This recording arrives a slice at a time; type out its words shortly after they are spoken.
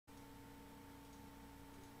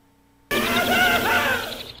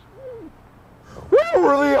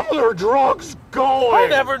other drugs going? I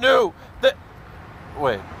never knew that.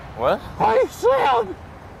 Wait, what? I said,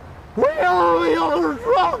 where are the other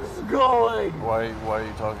drugs going? Why are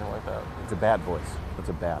you talking like that? It's a bad voice. It's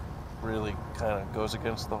a bad. Really kind of goes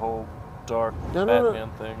against the whole dark Batman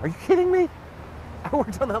thing. Are you kidding me? I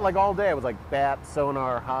worked on that like all day. I was like bat,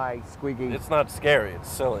 sonar, high, squeaky. It's not scary. It's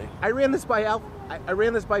silly. I ran this by I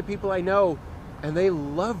ran this by people I know, and they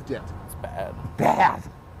loved it. It's bad. Bad.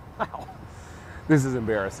 Wow. This is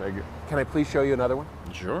embarrassing. Can I please show you another one?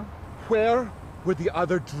 Sure. Where were the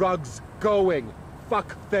other drugs going?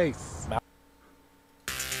 Fuck face.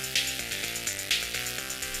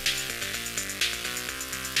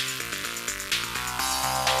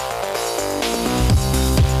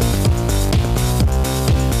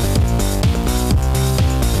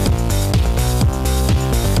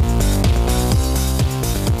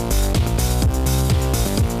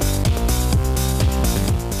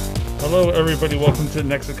 Hello, everybody. Welcome to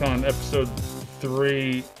Nexicon, episode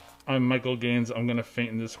 3. I'm Michael Gaines. I'm going to faint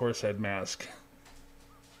in this horse head mask.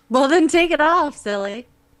 Well, then take it off, silly.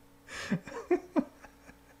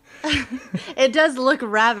 It does look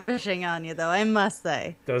ravishing on you, though, I must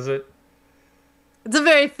say. Does it? It's a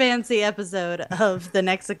very fancy episode of the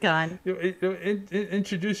Nexicon.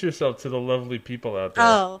 Introduce yourself to the lovely people out there.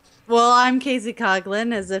 Oh, well, I'm Casey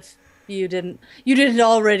Coughlin, as if you didn't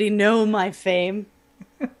already know my fame.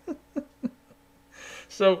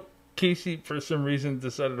 So, Casey, for some reason,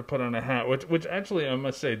 decided to put on a hat, which actually, I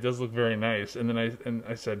must say, does look very nice. And then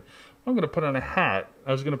I said, I'm going to put on a hat.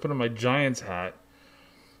 I was going to put on my Giants hat.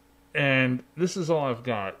 And this is all I've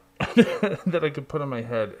got that I could put on my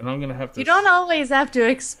head. And I'm going to have to... You don't always have to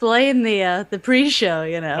explain the pre-show,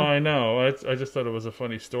 you know. Oh, I know. I just thought it was a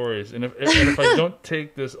funny stories. And if I don't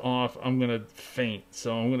take this off, I'm going to faint.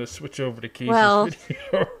 So I'm going to switch over to Casey's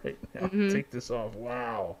video right now. Take this off.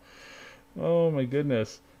 Wow. Oh, my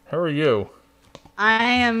goodness. How are you? I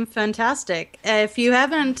am fantastic. If you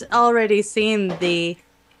haven't already seen the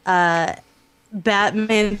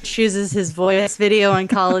Batman chooses his voice video on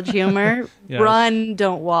College Humor, Yes. Run,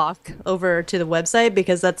 don't walk over to the website,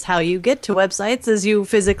 because that's how you get to websites, is you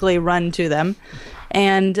physically run to them.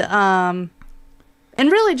 And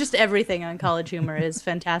really just everything on College Humor is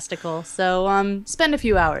fantastical. So spend a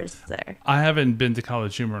few hours there. I haven't been to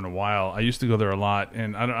College Humor in a while. I used to go there a lot,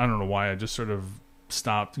 and I don't know why. I just sort of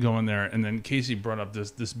stopped going there. And then Casey brought up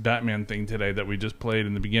this Batman thing today that we just played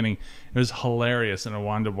in the beginning. It was hilarious, and I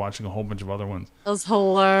wound up watching a whole bunch of other ones. It was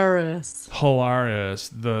hilarious. Hilarious.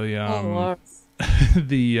 The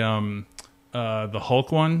the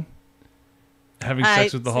Hulk one, having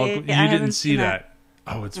sex with the Hulk. You didn't see that.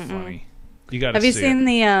 Oh, it's funny. You got to see it. Have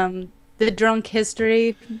you seen the Drunk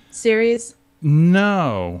History series?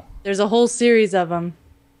 No. There's a whole series of them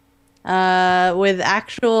with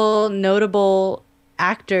actual notable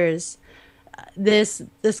actors. This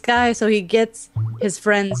guy, so he gets his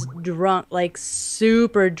friends drunk, like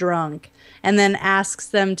super drunk, and then asks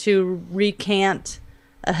them to recant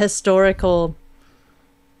a historical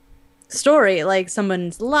story, like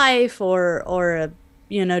someone's life or a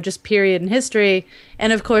just period in history,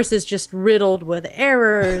 and of course it's just riddled with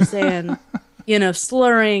errors and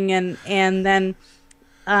slurring, and then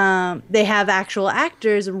they have actual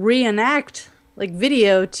actors reenact like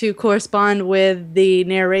video to correspond with the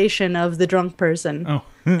narration of the drunk person. Oh.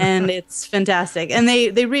 And it's fantastic, and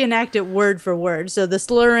they reenact it word for word, so the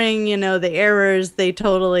slurring, the errors, they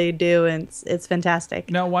totally do, and it's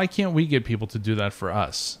fantastic. Now, why can't we get people to do that for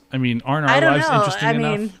us? I mean, aren't our lives interesting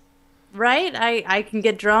enough? Right? I can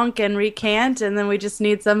get drunk and recant, and then we just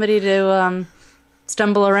need somebody to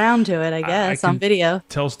stumble around to it, I guess, on video.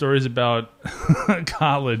 Tell stories about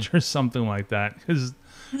college or something like that, because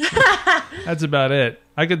that's about it.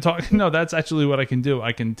 I could talk. No, that's actually what I can do.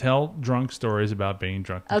 I can tell drunk stories about being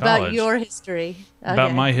drunk in college. About your history. Okay.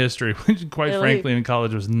 About my history, which quite frankly in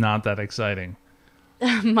college was not that exciting.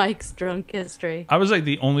 Mike's drunk history. I was like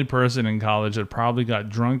the only person in college that probably got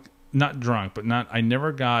drunk. Not drunk, but I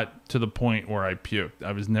never got to the point where I puked.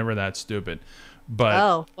 I was never that stupid. But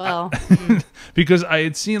oh, well. Because I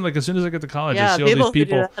had seen, like, as soon as I got to college, I see all these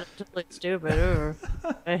people. Who do that are totally stupid.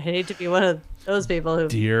 I hate to be one of those people who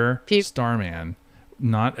Dear Starman,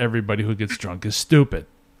 not everybody who gets drunk is stupid.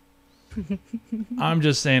 I'm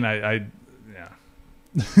just saying, yeah.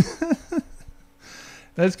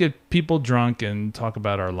 Let's get people drunk and talk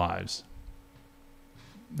about our lives.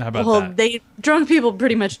 How about that? Drunk people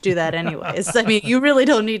pretty much do that anyways. I mean, you really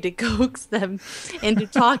don't need to coax them into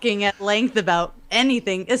talking at length about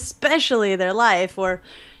anything, especially their life or,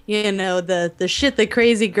 the shit the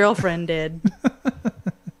crazy girlfriend did.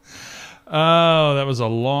 Oh, that was a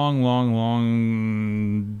long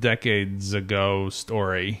decades ago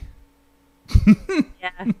story.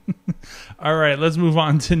 Yeah. All right, let's move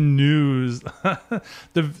on to news.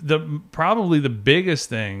 the probably the biggest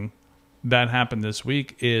thing that happened this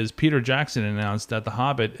week is Peter Jackson announced that The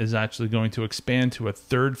Hobbit is actually going to expand to a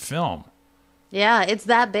third film. Yeah, it's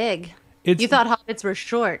that big. You thought Hobbits were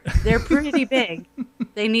short. They're pretty big.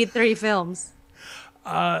 They need 3 films.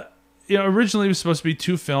 Originally it was supposed to be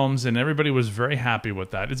 2 films, and everybody was very happy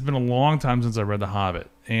with that. It's been a long time since I read The Hobbit,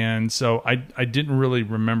 and so I didn't really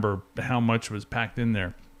remember how much was packed in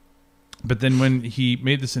there. But then when he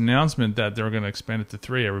made this announcement that they were going to expand it to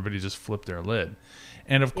 3, everybody just flipped their lid.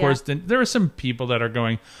 And of course, then there are some people that are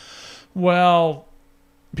going, well,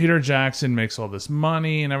 Peter Jackson makes all this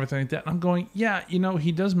money and everything like that. I'm going, yeah,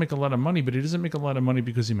 he does make a lot of money, but he doesn't make a lot of money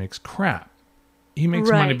because he makes crap. He makes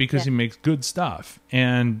money because he makes good stuff.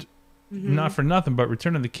 And not for nothing, but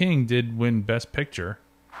Return of the King did win Best Picture.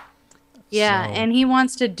 Yeah, So- and he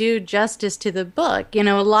wants to do justice to the book. A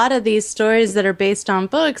lot of these stories that are based on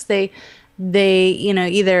books, they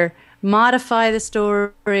either modify the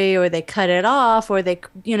story or they cut it off or they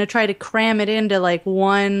try to cram it into like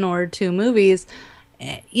 1 or 2 movies.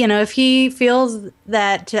 If he feels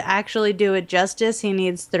that to actually do it justice he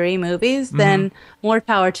needs 3 movies, then more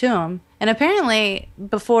power to him. And apparently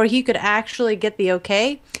before he could actually get the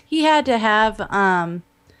okay, he had to have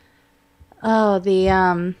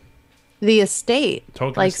the estate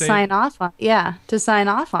Token estate? sign off on to sign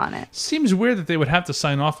off on it. Seems weird that they would have to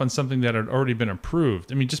sign off on something that had already been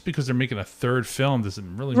approved. I mean, just because they're making a 3rd film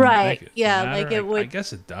doesn't really make it matter. Like it would. I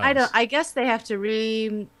guess it does. I guess they have to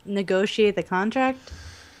renegotiate the contract.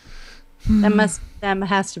 That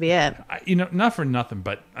has to be it. Not for nothing,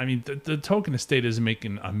 but I mean, the Token estate is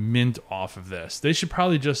making a mint off of this. They should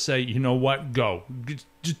probably just say, you know what,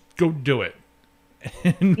 just go do it.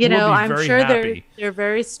 And we'll be I'm very sure happy. they're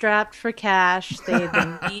very strapped for cash. They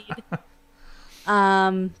need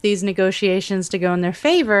these negotiations to go in their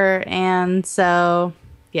favor, and so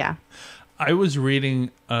yeah. I was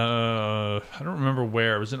reading, I don't remember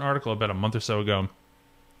where. It was an article about a month or so ago,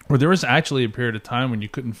 where there was actually a period of time when you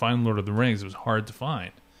couldn't find Lord of the Rings. It was hard to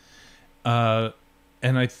find. And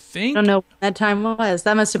I think... I don't know when that time was.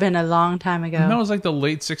 That must have been a long time ago. That was like the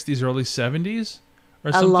late 60s, early 70s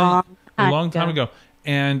or something. A long time ago.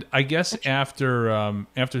 And I guess after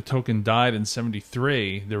Tolkien died in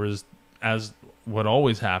 73, there was, as what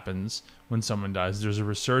always happens when someone dies, there's a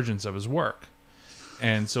resurgence of his work.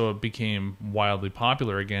 And so it became wildly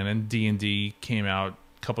popular again. And D&D came out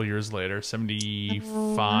a couple years later,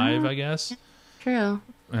 75, I guess. True.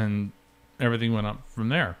 And everything went up from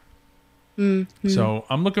there. Mm-hmm. So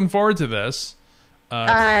I'm looking forward to this.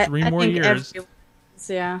 3 more years.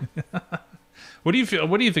 Yeah. What do you feel?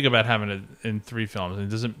 What do you think about having it in 3 films? And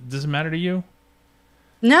does it matter to you?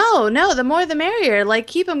 No. The more the merrier. Like,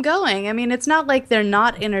 keep them going. I mean, it's not like they're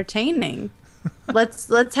not entertaining.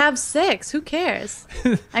 Let's have 6. Who cares?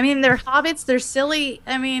 I mean, they're hobbits. They're silly.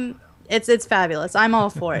 I mean, it's fabulous. I'm all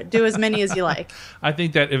for it. Do as many as you like. I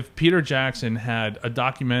think that if Peter Jackson had a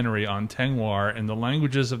documentary on Tengwar and the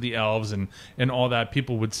languages of the elves and all that,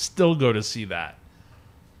 people would still go to see that.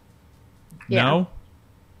 Yeah. No?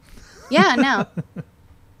 Yeah, no.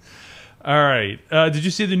 All right. Did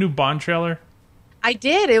you see the new Bond trailer? I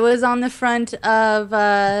did. It was on the front of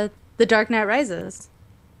The Dark Knight Rises.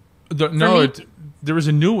 There was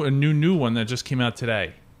a new one that just came out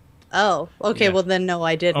today. Oh, okay. Yeah. Well, then no,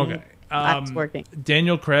 I didn't. Okay. I was working.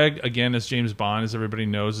 Daniel Craig, again, as James Bond, as everybody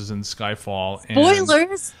knows, is in Skyfall.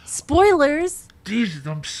 Spoilers. Jesus,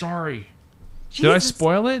 I'm sorry. Jesus. Did I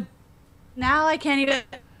spoil it? Now I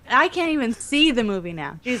can't even see the movie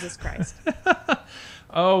now. Jesus Christ.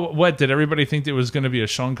 Oh, what? Did everybody think it was going to be a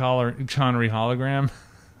Sean Connery hologram?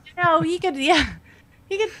 No, he could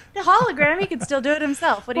hologram. He could still do it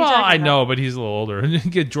himself. What are you talking about? I know, but he's a little older.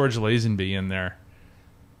 Get George Lazenby in there.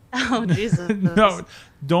 Oh, Jesus. No,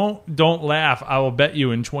 don't laugh. I will bet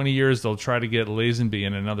you in 20 years they'll try to get Lazenby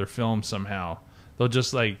in another film somehow. They'll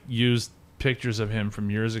just use pictures of him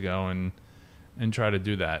from years ago and try to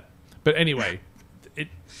do that. But anyway,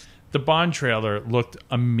 the Bond trailer looked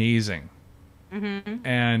amazing. Mm-hmm.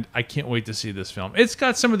 And I can't wait to see this film. It's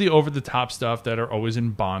got some of the over-the-top stuff that are always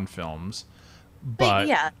in Bond films. But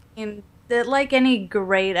yeah, like any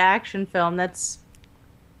great action film,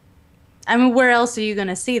 where else are you going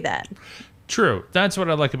to see that? True. That's what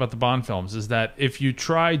I like about the Bond films, is that if you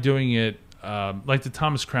try doing it like the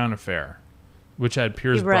Thomas Crown Affair, which had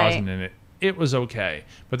Pierce Brosnan in it, it was okay.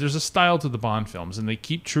 But there's a style to the Bond films, and they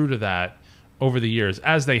keep true to that over the years,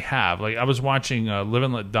 as they have. Like, I was watching Live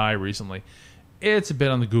and Let Die recently. It's a bit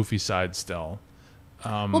on the goofy side still.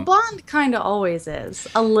 Well, Bond kind of always is.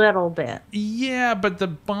 A little bit. Yeah, but the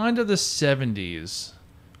Bond of the 70s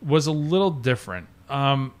was a little different.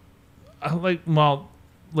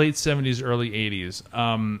 Late 70s, early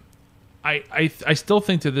 80s. I still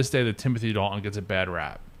think to this day that Timothy Dalton gets a bad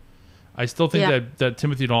rap. I still think that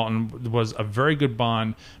Timothy Dalton was a very good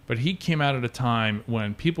Bond, but he came out at a time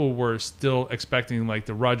when people were still expecting like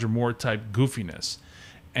the Roger Moore type goofiness.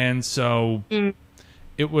 And so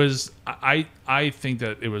it was, I think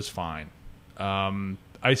that it was fine.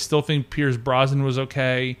 I still think Pierce Brosnan was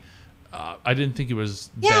okay. I didn't think he was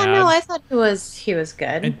bad. No, I thought he was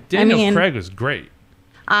good. And Daniel Craig was great.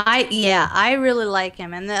 I really like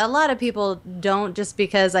him, and a lot of people don't, just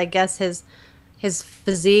because I guess his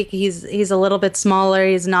physique, he's a little bit smaller.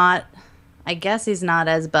 He's not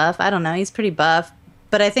as buff. I don't know. He's pretty buff,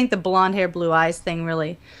 but I think the blonde hair, blue eyes thing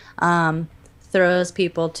really throws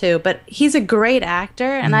people too. But he's a great actor,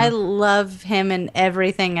 and I love him in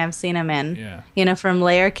everything I've seen him in. Yeah. You know, from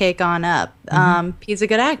Layer Cake on up. He's a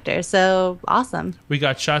good actor, so awesome. We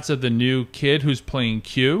got shots of the new kid who's playing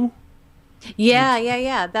Q.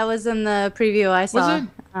 Yeah. That was in the preview I saw. Was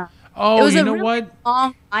it? Oh, was you a know really what?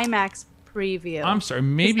 Long IMAX preview. I'm sorry.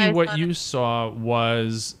 Maybe what you saw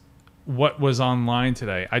was what was online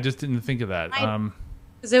today. I just didn't think of that.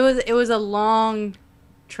 Because it was a long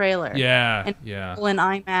trailer. Yeah, and yeah. In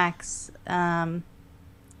IMAX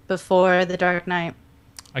before The Dark Knight.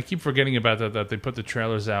 I keep forgetting about that they put the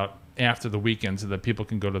trailers out after the weekend so that people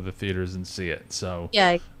can go to the theaters and see it. So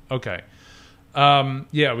yeah. Okay.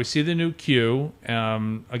 Yeah, we see the new Q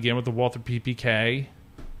again with the Walther PPK.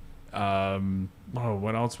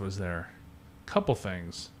 What else was there? Couple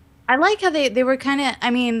things. I like how they were kind of, I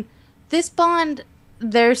mean, this Bond,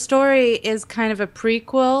 their story is kind of a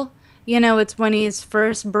prequel. You know, it's when he's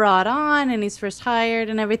first brought on and he's first hired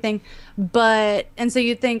and everything. And so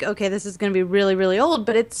you think, okay, this is going to be really, really old,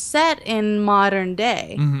 but it's set in modern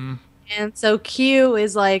day. And so Q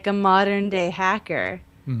is like a modern day hacker.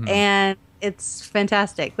 And it's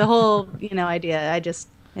fantastic. The whole, idea, I just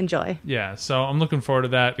enjoy. Yeah, so I'm looking forward to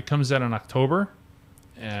that. It comes out in October.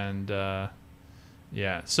 And,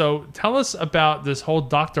 yeah. So tell us about this whole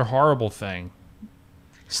Dr. Horrible thing.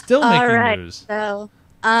 Still making news. So,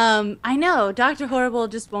 I know. Dr. Horrible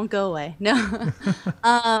just won't go away. No.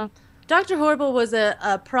 Dr. Horrible was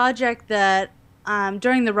a project that,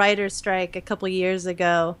 during the writer's strike a couple years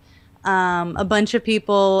ago, a bunch of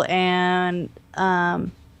people and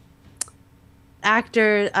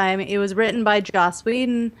actors. It was written by Joss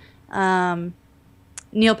Whedon.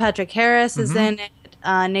 Neil Patrick Harris is in it.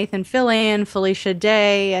 Nathan Fillion, Felicia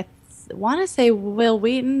Day. I want to say Will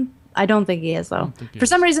Wheaton. I don't think he is, though. For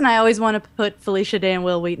some reason, I always want to put Felicia Day and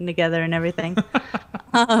Will Wheaton together and everything.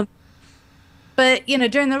 But,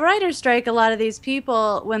 during the writer's strike, a lot of these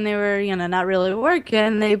people, when they were, not really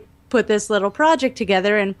working, they put this little project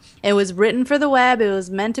together, and it was written for the web. It was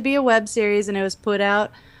meant to be a web series, and it was put out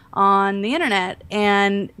on the internet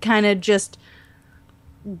and kind of just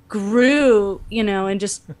grew, and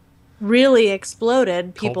just really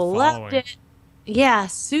exploded. People loved it. Yeah,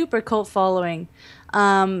 super cult following.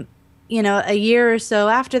 A year or so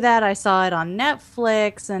after that, I saw it on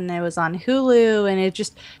Netflix, and it was on Hulu, and it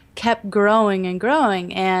just kept growing and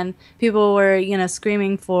growing, and people were,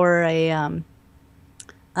 screaming for a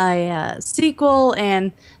sequel,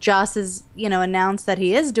 and Joss has, announced that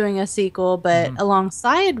he is doing a sequel, but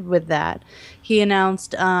alongside with that, he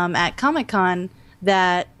announced at Comic-Con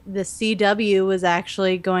that the CW was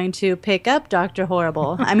actually going to pick up Dr.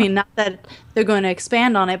 Horrible. I mean, not that they're going to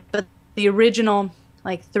expand on it, but the original,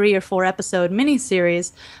 3 or 4 episode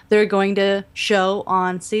miniseries, they're going to show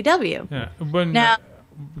on CW. Yeah.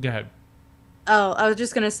 Go ahead. Oh, I was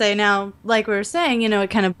just going to say, now, like we were saying, it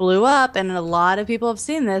kind of blew up, and a lot of people have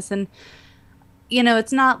seen this, and,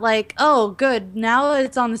 it's not like, oh, good, now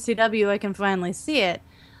it's on the CW, I can finally see it.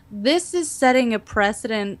 This is setting a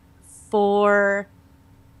precedent for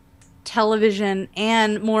television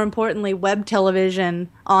and, more importantly, web television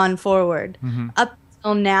on forward. Up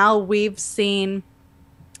until now, we've seen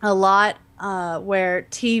a lot where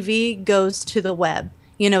TV goes to the web.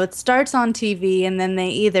 It starts on TV, and then they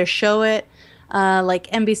either show it, like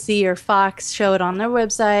NBC or Fox show it on their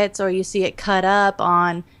websites, or you see it cut up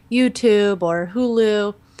on YouTube or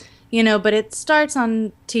Hulu, but it starts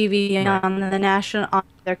on TV on the national, on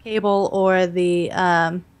their cable or the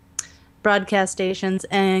broadcast stations,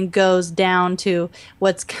 and goes down to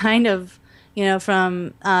what's kind of,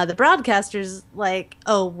 from the broadcasters, like,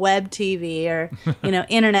 oh, web TV or,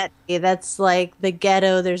 internet TV. That's like the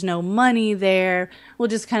ghetto. There's no money there. We'll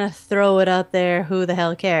just kind of throw it up there. Who the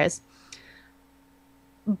hell cares?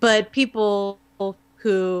 But people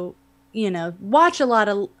who, watch a lot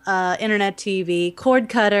of internet TV, cord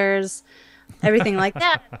cutters, everything like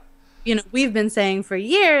that, we've been saying for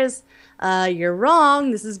years, you're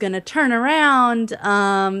wrong. This is going to turn around.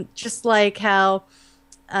 Just like how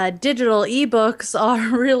digital ebooks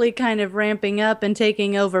are really kind of ramping up and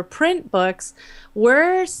taking over print books,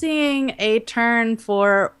 we're seeing a turn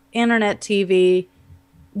for internet TV,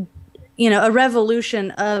 a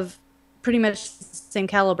revolution of pretty much the same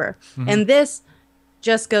caliber. Mm-hmm. And this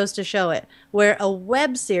just goes to show it, where a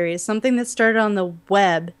web series, something that started on the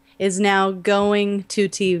web, is now going to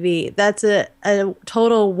TV. That's a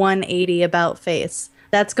total 180 about face.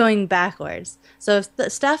 That's going backwards. So if the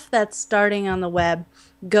stuff that's starting on the web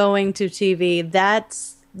going to TV,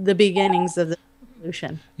 that's the beginnings of the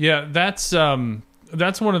revolution. Yeah, that's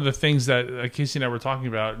one of the things that Casey and I were talking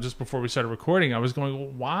about just before we started recording. I was going, well,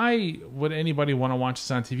 why would anybody want to watch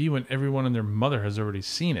this on TV when everyone and their mother has already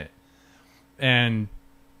seen it? And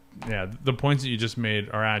yeah, the points that you just made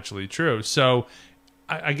are actually true. So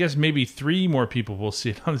I guess maybe 3 more people will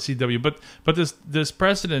see it on the CW, but this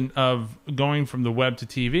precedent of going from the web to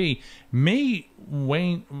TV may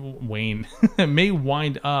may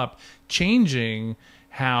wind up changing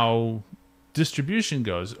how distribution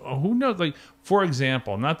goes. Who knows? Like, for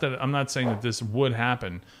example, I'm not saying that this would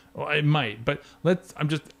happen. Well, it might, but I'm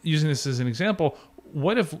just using this as an example.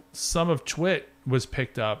 What if some of TWIT was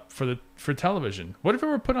picked up for television? What if it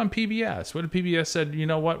were put on PBS? What if PBS said, you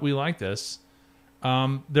know what, we like this?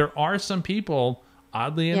 There are some people,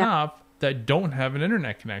 oddly enough, that don't have an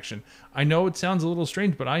internet connection. I know it sounds a little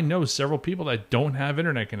strange, but I know several people that don't have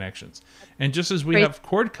internet connections. And just as we have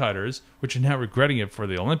cord cutters, which are now regretting it for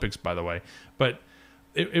the Olympics, by the way, but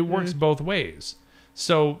it works both ways.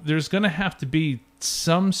 So there's going to have to be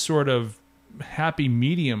some sort of happy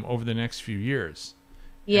medium over the next few years.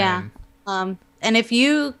 Yeah. And if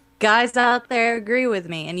you guys out there agree with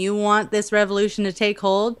me and you want this revolution to take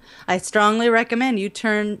hold, I strongly recommend you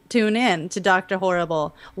tune in to Dr.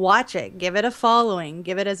 Horrible. Watch it. Give it a following.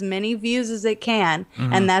 Give it as many views as it can.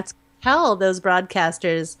 Mm-hmm. And that's tell those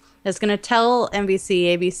broadcasters, that's going to tell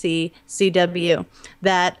NBC, ABC, CW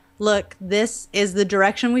that, look, this is the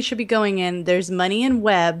direction we should be going in. There's money in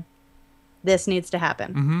web. This needs to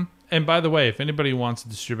happen. Mm-hmm. And by the way, if anybody wants to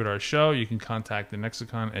distribute our show, you can contact the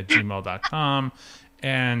Nexicon at gmail.com.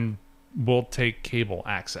 And we'll take cable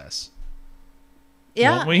access.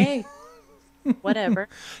 Yeah, won't we? Hey, whatever.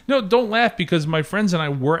 No, don't laugh, because my friends and I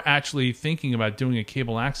were actually thinking about doing a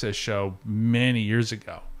cable access show many years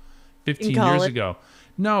ago. 15 years ago.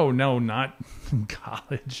 No, not in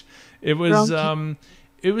college. It was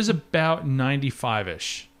about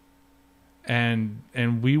 95-ish. And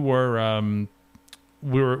we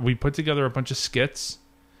put together a bunch of skits.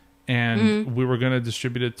 And we were going to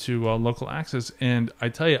distribute it to local access. And I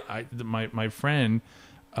tell you, my friend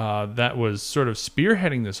that was sort of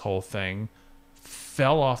spearheading this whole thing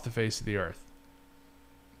fell off the face of the earth.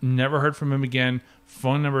 Never heard from him again.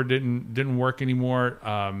 Phone number didn't work anymore.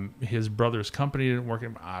 His brother's company didn't work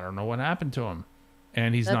anymore. I don't know what happened to him.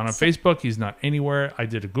 And he's not on Facebook. He's not anywhere. I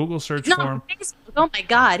did a Google search for him. Facebook. Oh my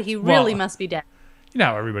God, he really must be dead. You know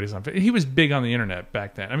how everybody's on Facebook. He was big on the internet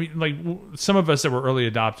back then. I mean, like, some of us that were early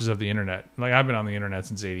adopters of the internet, like, I've been on the internet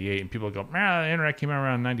since '88, and people go, the internet came out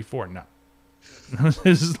around '94. No.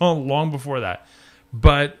 This is long before that.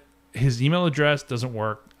 But his email address doesn't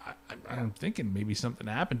work. I'm thinking maybe something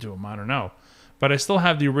happened to him. I don't know. But I still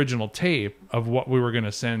have the original tape of what we were going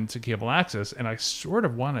to send to cable access, and I sort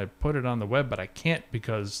of want to put it on the web, but I can't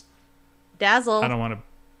because Dazzle. I don't want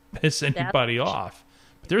to piss anybody off.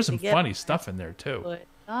 But there's some funny stuff in there, too. Put it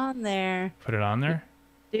on there. Put it on there?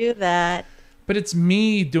 Do that. But it's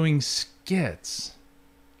me doing skits.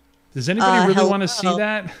 Does anybody really want to see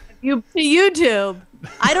that? YouTube.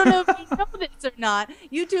 I don't know if you know this or not.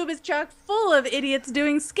 YouTube is chock full of idiots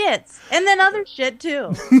doing skits. And then other shit,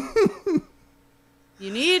 too.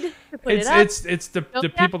 You need to put it up. It's the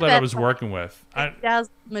people that I was working with.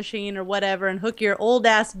 Dazzle machine or whatever, and hook your old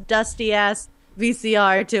ass, dusty ass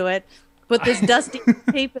VCR to it. Put this dusty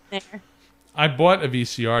tape in there. I bought a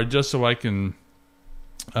VCR just so I can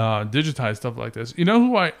digitize stuff like this. You know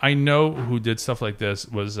who I know who did stuff like this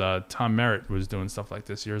was Tom Merritt was doing stuff like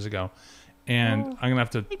this years ago. And I'm going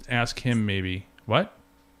to have to ask him maybe. What?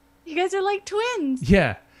 You guys are like twins.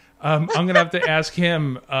 Yeah. I'm going to have to ask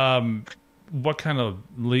him what kind of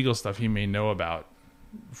legal stuff he may know about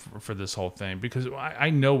for this whole thing. Because I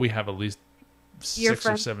know we have at least 6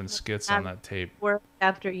 or 7 skits on that tape. Work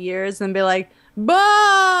after years and be like, bah,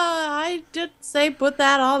 I did say put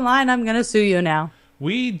that online. I'm going to sue you now.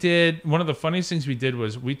 We did, one of the funniest things we did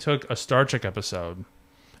was we took a Star Trek episode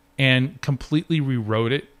and completely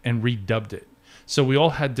rewrote it and redubbed it. So we all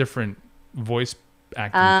had different voice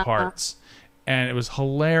acting parts. And it was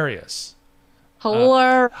hilarious.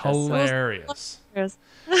 Hilarious.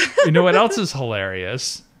 You know what else is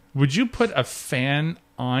hilarious? Would you put a fan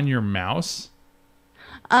on your mouse?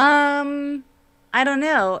 I don't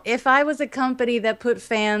know. If I was a company that put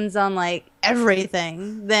fans on like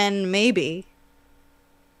everything, then maybe.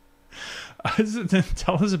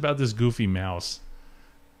 Tell us about this goofy mouse.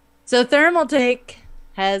 So Thermaltake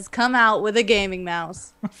has come out with a gaming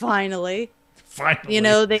mouse. Finally. Finally. You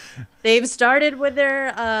know, they've started with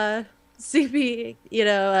their PC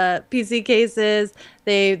cases.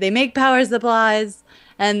 They make power supplies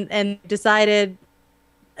and decided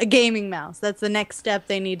a gaming mouse. That's the next step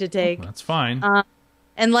they need to take. Oh, that's fine.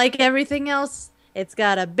 And like everything else, it's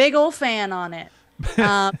got a big old fan on it.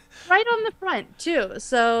 Right on the front too.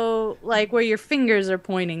 So like where your fingers are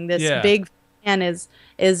pointing, this big fan is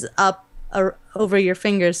up over your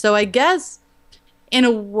fingers. So I guess in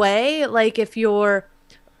a way, like if you're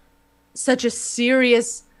such a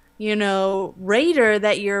serious, raider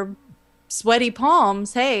that you're sweaty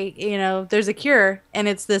palms, hey, there's a cure, and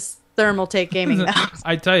it's this Thermaltake gaming mouse.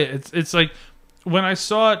 I tell you, it's like when I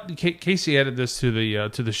saw it. Casey added this to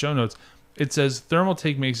the show notes. It says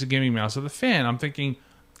Thermaltake makes a gaming mouse with a fan. I'm thinking,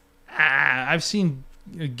 I've seen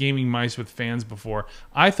gaming mice with fans before.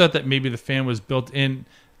 I thought that maybe the fan was built in.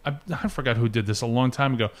 I forgot who did this a long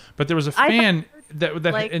time ago, but there was a fan that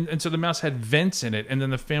like, and so the mouse had vents in it, and then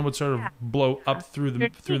the fan would sort of blow up through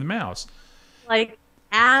the mouse. Like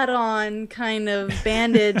add-on kind of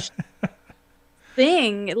bandage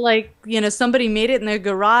thing, like somebody made it in their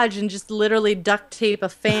garage and just literally duct tape a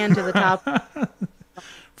fan to the top.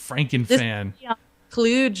 Frankenfan.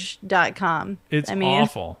 Kluge.com. It's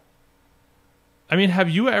awful. I mean, have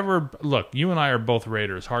you ever look? You and I are both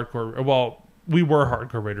raiders, hardcore. Well, we were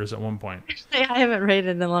hardcore raiders at one point. I haven't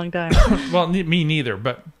raided in a long time. Well, me neither.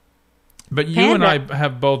 But you and I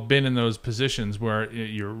have both been in those positions where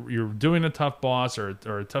you're doing a tough boss or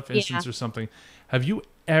a tough instance or something. Have you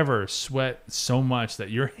ever sweat so much that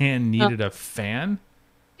your hand needed a fan?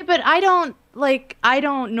 But I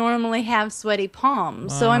don't normally have sweaty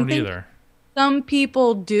palms, so I'm thinking some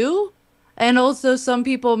people do, and also some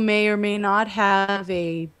people may or may not have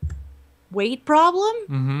a weight problem.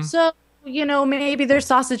 Mm-hmm. So maybe their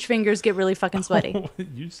sausage fingers get really fucking sweaty. Oh,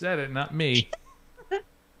 you said it, not me.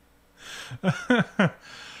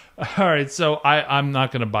 All right, so I'm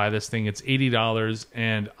not going to buy this thing. It's $80,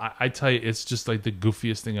 and I tell you, it's just like the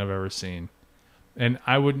goofiest thing I've ever seen. And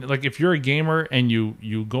I wouldn't, like, if you're a gamer and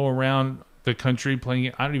you go around the country playing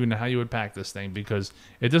it, I don't even know how you would pack this thing because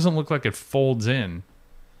it doesn't look like it folds in.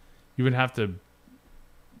 You would have to,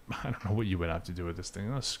 I don't know what you would have to do with this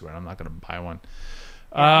thing. Oh, screw it, I'm not going to buy one.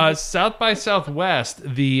 South by Southwest,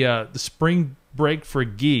 the spring break for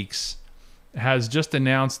geeks has just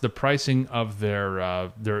announced the pricing of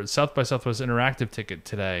their South by Southwest interactive ticket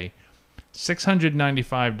today,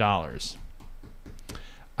 $695.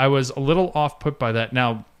 I was a little off put by that.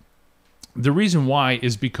 Now, the reason why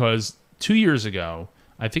is because 2 years ago,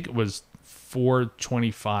 I think it was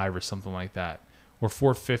 $425 or something like that, or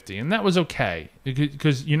 $450, and that was okay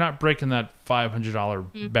because you're not breaking that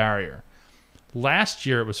 $500 barrier. Last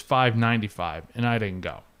year it was $595, and I didn't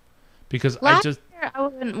go because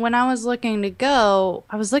when I was looking to go,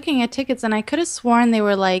 I was looking at tickets, and I could have sworn they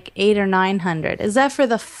were like $800 or $900. Is that for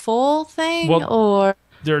the full thing, or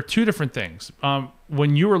there are two different things?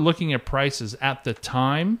 When you were looking at prices at the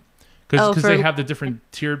time, because they have the different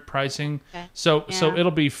tiered pricing, so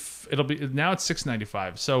it'll be now it's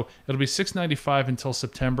 $695, so it'll be $695 until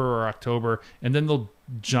September or October, and then they'll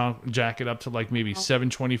jack it up to like maybe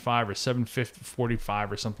 $725 or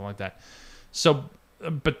 $745 or something like that. So,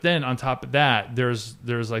 but then on top of that, there's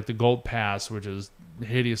like the Gold Pass, which is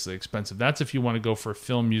hideously expensive. That's if you want to go for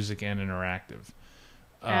film, music, and interactive.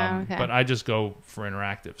 But I just go for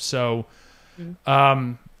interactive. So,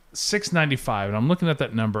 $695, and I'm looking at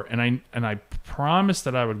that number, and I promised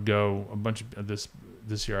that I would go a bunch of this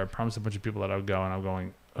year. I promised a bunch of people that I would go, and I'm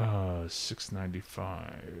going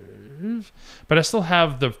 $695. But I still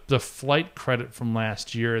have the flight credit from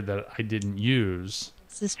last year that I didn't use.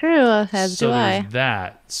 This is true. As do I. There's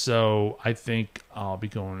that. So I think I'll be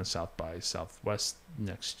going to South by Southwest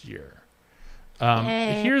next year.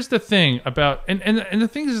 Here's the thing about and the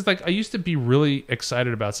thing is like I used to be really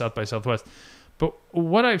excited about South by Southwest, but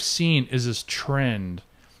what I've seen is this trend,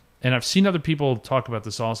 and I've seen other people talk about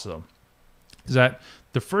this also, is that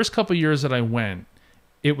the first couple of years that I went,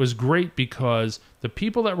 it was great because the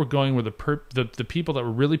people that were going were the people that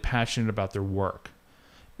were really passionate about their work,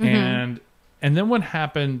 and And then what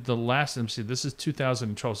happened the last, let me see, this is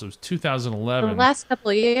 2012, so it was 2011. The last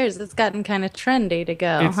couple of years, it's gotten kind of trendy to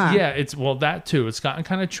go, huh? Yeah, well, that too. It's gotten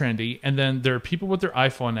kind of trendy. And then there are people with their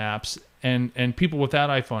iPhone apps and people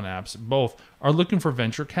without iPhone apps, both, are looking for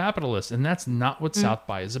venture capitalists. And that's not what South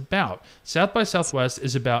by is about. South by Southwest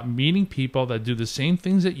is about meeting people that do the same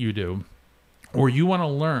things that you do, or you want to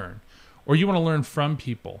learn, or you want to learn from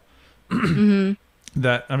people.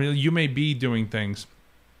 That, I mean, you may be doing things,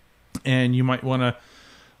 and you might want to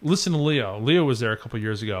listen to Leo. Leo was there a couple of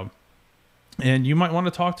years ago, and you might want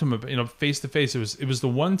to talk to him, face to face. It was the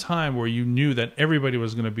one time where you knew that everybody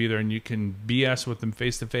was going to be there, and you can BS with them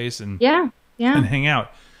face to face and and hang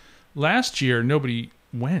out. Last year, nobody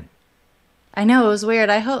went. I know, it was weird.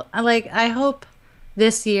 I hope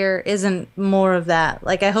this year isn't more of that.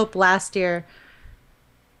 Like, I hope last year,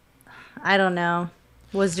 I don't know,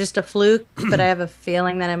 was just a fluke, but I have a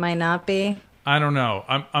feeling that it might not be. I don't know.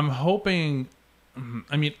 I'm hoping.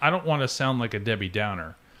 I mean, I don't want to sound like a Debbie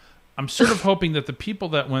Downer. I'm sort of hoping that the people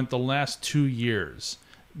that went the last 2 years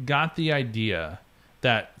got the idea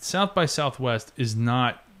that South by Southwest is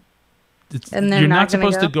not. You're not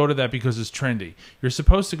supposed to go to that because it's trendy. You're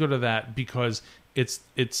supposed to go to that because it's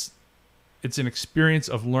an experience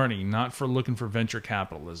of learning, not for looking for venture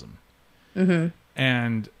capitalism.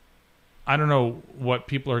 And I don't know what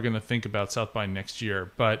people are going to think about South by next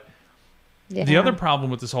year, but. Yeah. The other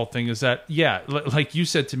problem with this whole thing is that, like you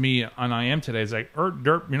said to me on I Am today, it's like,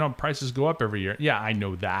 prices go up every year. Yeah, I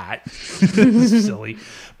know that. Silly.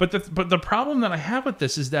 But the problem that I have with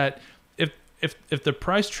this is that if the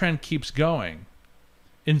price trend keeps going,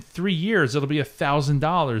 in 3 years, it'll be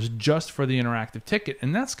 $1,000 just for the interactive ticket.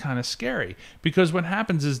 And that's kind of scary, because what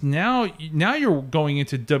happens is now you're going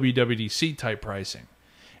into WWDC type pricing.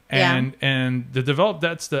 And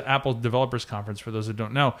that's the Apple Developers Conference, for those who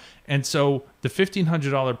don't know. And so the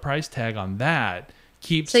 $1,500 price tag on that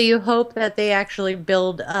keeps. So you hope that they actually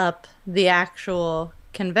build up the actual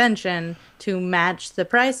convention to match the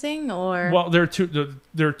pricing, or? Well, there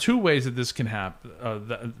are two ways that this can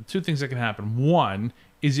happen. Two things that can happen. One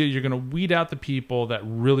is you're going to weed out the people that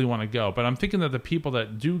really want to go, but I'm thinking that the people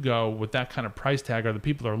that do go with that kind of price tag are the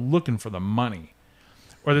people that are looking for the money.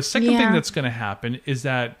 Or the second thing that's going to happen is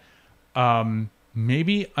that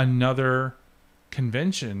maybe another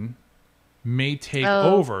convention may take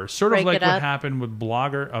over, sort of like what happened with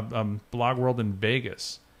Blog World in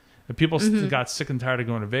Vegas. The people got sick and tired of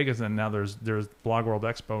going to Vegas, and now there's Blog World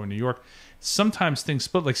Expo in New York. Sometimes things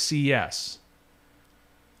split, like CES.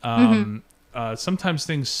 Sometimes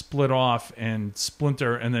things split off and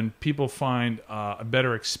splinter, and then people find a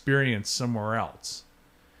better experience somewhere else.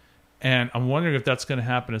 And I'm wondering if that's going to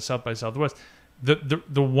happen at South by Southwest. The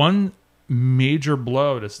one major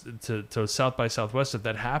blow to South by Southwest, if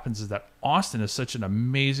that happens, is that Austin is such an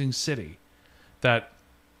amazing city that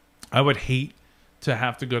I would hate to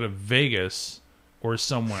have to go to Vegas or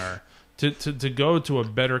somewhere to go to a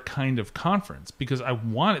better kind of conference, because I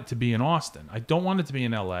want it to be in Austin. I don't want it to be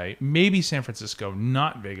in LA. Maybe San Francisco,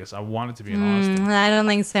 not Vegas. I want it to be in Austin. I don't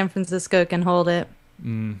think San Francisco can hold it.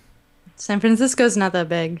 San Francisco's not that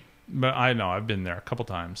big. But I know, I've been there a couple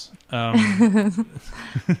times. No,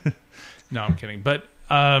 I'm kidding. But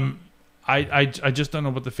I just don't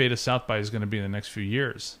know what the fate of South by is going to be in the next few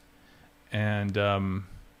years. And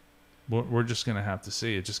we're just going to have to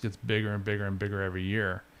see. It just gets bigger and bigger and bigger every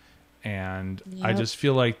year. And I just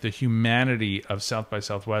feel like the humanity of South by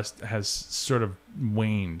Southwest has sort of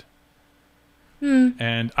waned.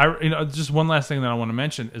 And just one last thing that I want to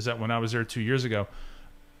mention is that when I was there 2 years ago,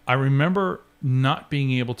 I remember not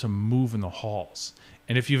being able to move in the halls.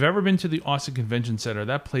 And if you've ever been to the Austin Convention Center,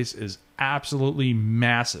 that place is absolutely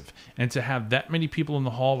massive. And to have that many people in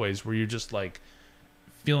the hallways where you're just like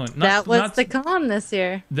feeling... That was the con this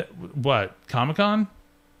year. What? Comic-Con?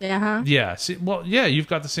 Yeah. Yeah. See, well, yeah, you've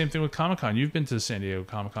got the same thing with Comic-Con. You've been to San Diego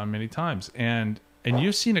Comic-Con many times. And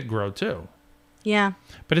you've seen it grow too. Yeah.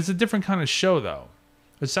 But it's a different kind of show, though.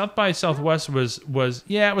 The South by Southwest was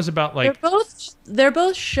it was about like... They're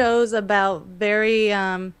both shows about very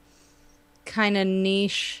kind of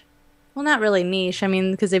niche. Well, not really niche. I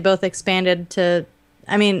mean, because they both expanded to...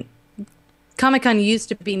 I mean, Comic-Con used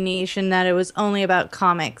to be niche in that it was only about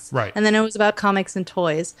comics. Right. And then it was about comics and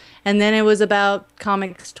toys. And then it was about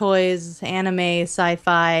comics, toys, anime,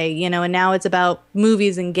 sci-fi, and now it's about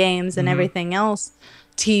movies and games and everything else.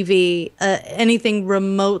 TV, anything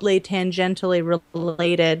remotely tangentially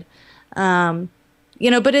related,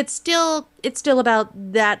 but it's still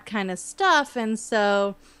about that kind of stuff, and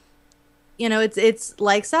so it's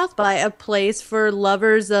like South by, a place for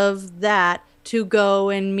lovers of that to go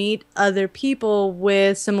and meet other people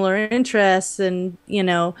with similar interests and,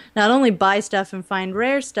 not only buy stuff and find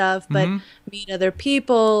rare stuff, but meet other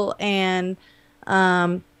people and,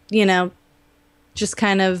 just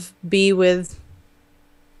kind of be with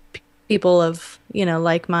people of,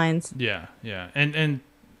 like minds. Yeah, yeah. And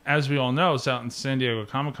as we all know, San Diego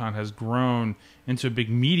Comic-Con has grown into a big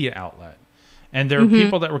media outlet. And there are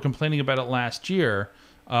people that were complaining about it last year,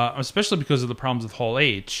 especially because of the problems with Hall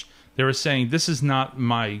H. They were saying, this is not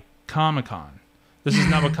my Comic-Con. This is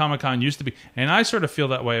not what Comic-Con used to be. And I sort of feel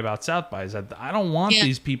that way about South by, is that I don't want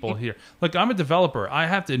these people here. Look, I'm a developer. I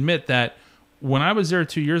have to admit that when I was there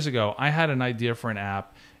 2 years ago, I had an idea for an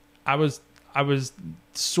app. I was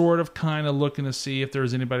sort of kind of looking to see if there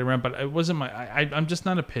was anybody around, but it wasn't I'm just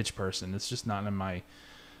not a pitch person. It's just not in my,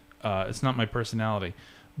 it's not my personality.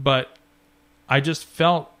 But I just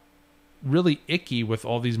felt really icky with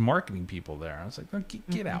all these marketing people there. I was like, no,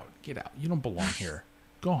 get out. You don't belong here.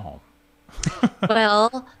 Go home.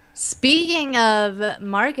 Well, speaking of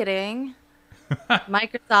marketing,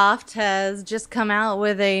 Microsoft has just come out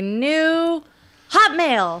with a new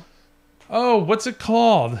Hotmail. Oh, what's it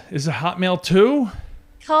called? Is it Hotmail 2?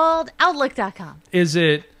 Called Outlook.com. Is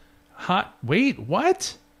it Wait,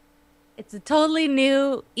 what? It's a totally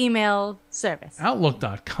new email service.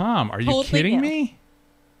 Outlook.com. Are you Totally kidding new. me?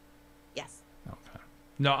 Yes. Okay.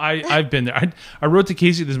 No, I've been there. I wrote to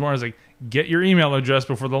Casey this morning. I was like, get your email address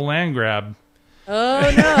before the land grab.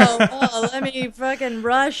 Oh, no. Oh, let me fucking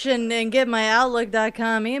rush and get my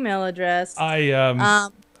Outlook.com email address.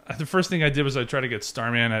 The first thing I did was I tried to get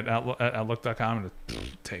Starman at Outlook.com and it was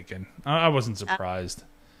taken. I wasn't surprised.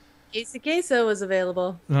 Casey Queso was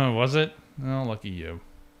available. Oh, was it? Oh, lucky you.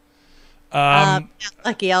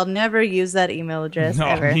 Lucky, I'll never use that email address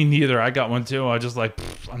ever. Me neither. I got one too. I was just like,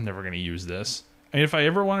 I'm never going to use this. And if I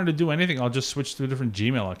ever wanted to do anything, I'll just switch to a different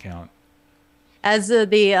Gmail account. As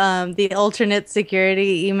the alternate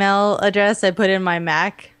security email address, I put in my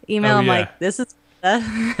Mac email. I'm like, this is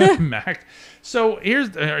Mac. So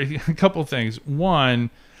here's a couple things. One,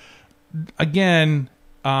 again,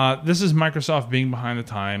 this is Microsoft being behind the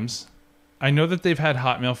times. I know that they've had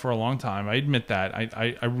Hotmail for a long time. I admit that.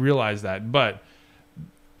 I realize that. But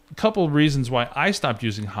a couple of reasons why I stopped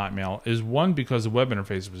using Hotmail is, one, because the web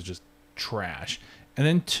interface was just trash. And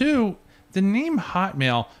then two, the name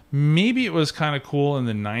Hotmail, maybe it was kind of cool in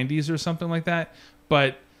the 90s or something like that.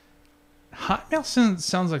 But Hotmail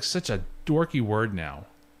sounds like such a dorky word now.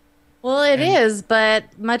 Well, it is,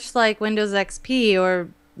 but much like Windows XP or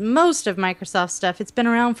most of Microsoft stuff, it's been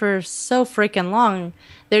around for so freaking long.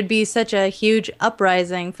 There'd be such a huge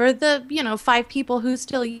uprising for the, 5 people who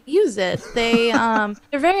still use it. They,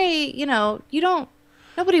 they're very,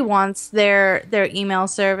 nobody wants their email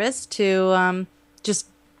service to just,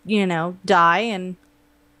 die, and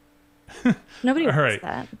nobody wants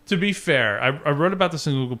that. To be fair, I wrote about this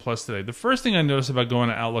in Google Plus today. The first thing I noticed about going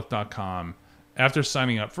to Outlook.com after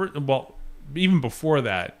signing up, even before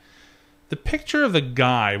that, the picture of the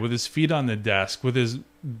guy with his feet on the desk, with his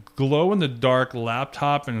glow-in-the-dark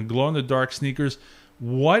laptop and glow-in-the-dark sneakers,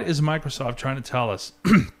 what is Microsoft trying to tell us?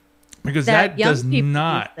 Because that does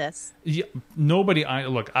not... Yeah, nobody...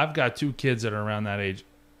 Look, I've got 2 kids that are around that age.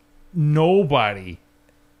 Nobody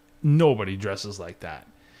dresses like that.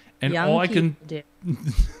 And young all I can... do.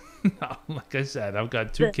 No, like I said, I've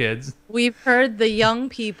got 2 kids. We've heard the young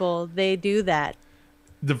people, they do that.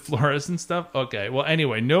 The fluorescent stuff? Okay. Well,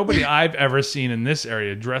 anyway, nobody I've ever seen in this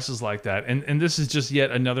area dresses like that. And this is just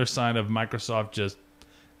yet another sign of Microsoft just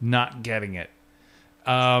not getting it.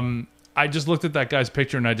 I just looked at that guy's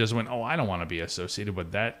picture and I just went, oh, I don't want to be associated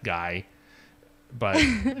with that guy. But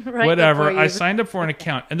whatever. I signed up for an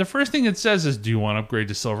account. And the first thing it says is, do you want to upgrade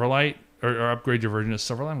to Silverlight? Or upgrade your version to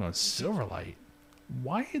Silverlight? I'm going, Silverlight?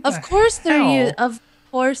 Why Of course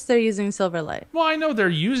they're using Silverlight. Well, I know they're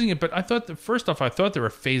using it, but I thought that, first off, I thought they were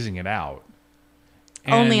phasing it out.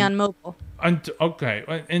 And, only on mobile.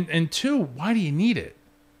 Okay. And 2, why do you need it?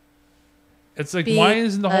 It's like, why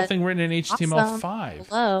isn't the whole thing written in HTML5? Awesome.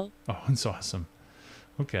 Hello. Oh, it's awesome.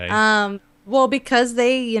 Okay. Well, because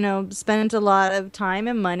they, spent a lot of time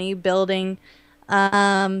and money building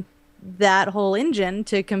that whole engine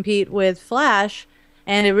to compete with Flash,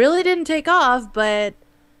 and it really didn't take off, but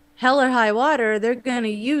hell or high water, they're going to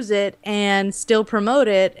use it and still promote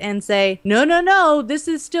it and say, no, this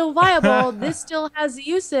is still viable. This still has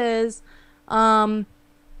uses.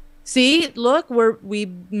 See, look,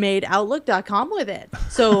 we made Outlook.com with it.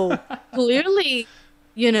 So clearly,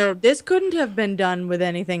 this couldn't have been done with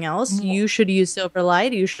anything else. You should use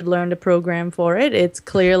Silverlight. You should learn to program for it. It's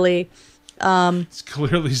clearly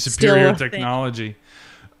superior technology.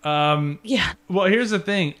 Yeah. Well, here's the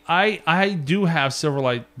thing. I do have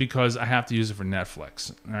Silverlight because I have to use it for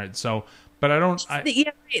Netflix. All right. So, but I don't.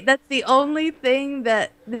 Yeah, that's the only thing the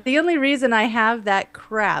only reason I have that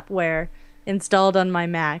crapware installed on my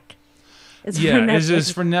Mac. Is for Netflix. Is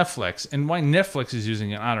for Netflix. And why Netflix is using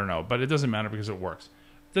it, I don't know. But it doesn't matter because it works.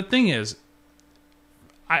 The thing is,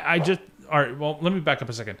 I just... All right, well, let me back up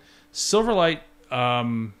a second. Silverlight,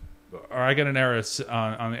 or I got an error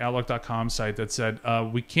on the Outlook.com site that said,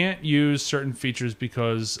 we can't use certain features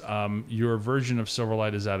because your version of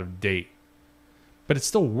Silverlight is out of date. But it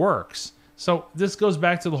still works. So this goes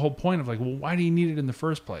back to the whole point of like, well, why do you need it in the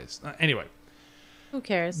first place? Anyway. Who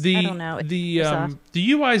cares? I don't know.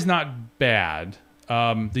 The UI is not bad.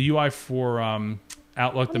 The UI for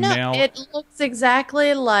Outlook, the mail. It looks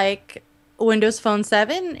exactly like Windows Phone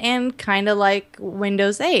 7 and kind of like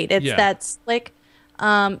Windows 8. It's that slick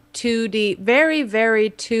 2D, very, very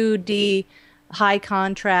 2D, high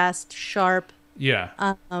contrast, sharp.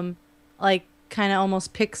 Yeah. Like kind of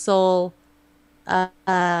almost pixel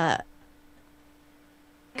icons.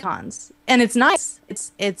 And it's nice.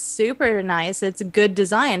 It's super nice. It's a good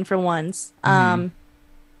design for once.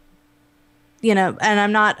 You know, and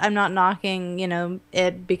I'm not knocking, you know,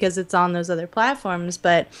 it because it's on those other platforms,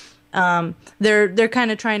 but they're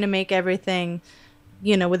kind of trying to make everything,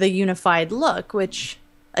 you know, with a unified look, which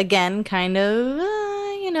again, kind of,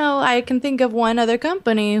 you know, I can think of one other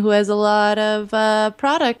company who has a lot of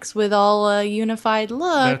products with all a unified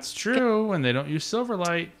look. That's true, and they don't use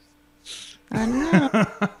Silverlight. I know.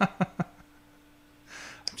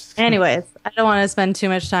 Anyways, I don't want to spend too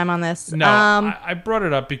much time on this. No, I brought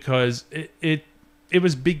it up because it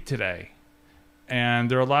was big today,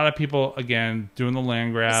 and there are a lot of people again doing the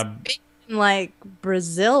land grab. In like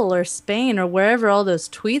Brazil or Spain or wherever all those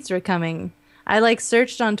tweets are coming. I like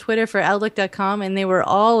searched on Twitter for Outlook.com, and they were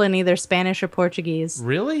all in either Spanish or Portuguese.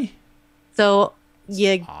 Really? So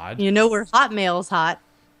Odd. you know where Hotmail's hot.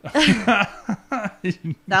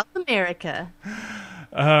 South America.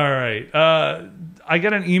 All right. I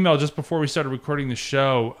got an email just before we started recording the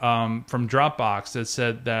show from Dropbox that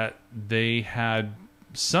said that they had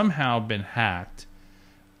somehow been hacked.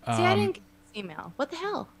 See, I didn't get this email. What the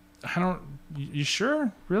hell? I don't... You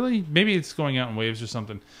sure? Really? Maybe it's going out in waves or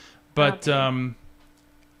something. But,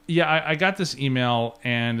 yeah, I got this email,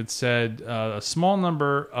 and it said a small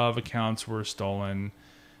number of accounts were stolen,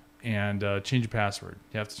 and change your password.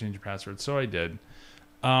 You have to change your password. So I did.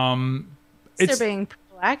 They're being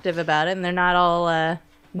proactive about it, and they're not all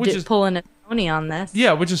pulling a Tony on this.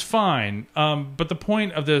 Yeah, which is fine. But the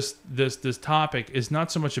point of this topic is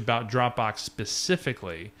not so much about Dropbox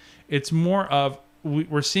specifically. It's more of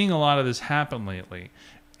we're seeing a lot of this happen lately,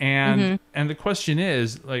 and the question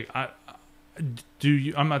is like,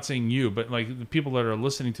 I'm not saying you, but like the people that are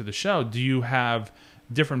listening to the show, do you have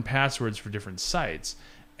different passwords for different sites?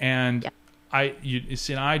 And you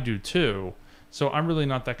see, and I do too. So I'm really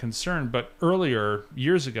not that concerned. But earlier,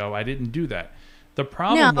 years ago, I didn't do that. The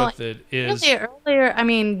problem with it is... Earlier, I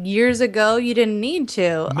mean, years ago, you didn't need to.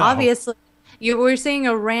 No. Obviously, we're seeing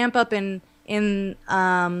a ramp up in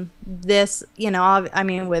this, you know, I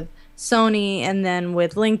mean, with Sony and then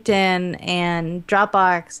with LinkedIn and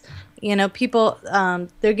Dropbox, you know, people,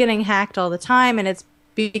 they're getting hacked all the time, and it's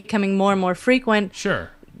becoming more and more frequent. Sure.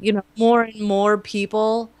 You know, more and more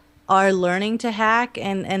people are learning to hack,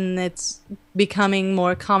 and it's becoming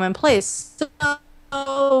more commonplace.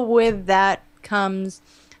 So with that comes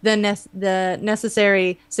the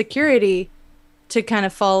necessary security to kind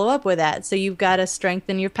of follow up with that. So you've got to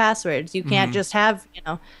strengthen your passwords. You can't just have, you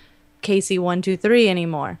know, Casey123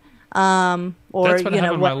 anymore. Or that's what you I have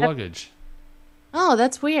know in my luggage. Oh,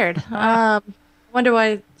 that's weird. Wonder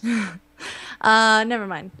why. Never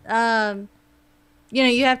mind. You know,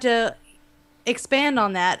 you have to expand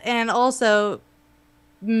on that and also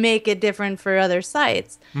make it different for other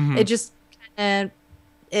sites. It just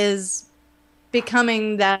is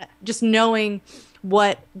becoming that, just knowing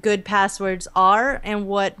what good passwords are and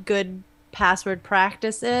what good password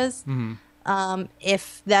practice is.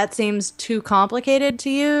 If that seems too complicated to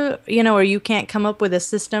you, you know, or you can't come up with a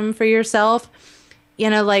system for yourself, you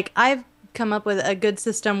know, like I've come up with a good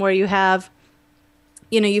system where you have,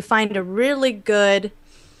 you know, you find a really good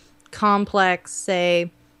complex,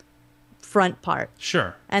 say, front part.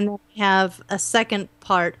 Sure. And then you have a second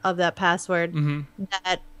part of that password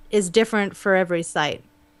that is different for every site.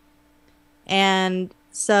 And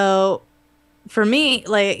so for me,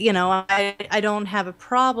 like, you know, I don't have a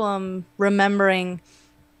problem remembering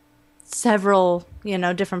several, you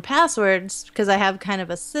know, different passwords because I have kind of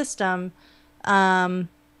a system.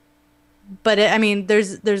 But I mean,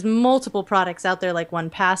 there's multiple products out there like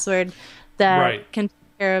 1Password that can take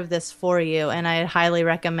care of this for you, and I highly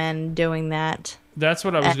recommend doing that. That's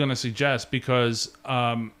what I was going to suggest, because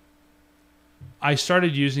I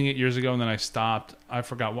started using it years ago and then I stopped. I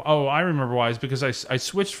forgot. Oh, I remember why. It's because I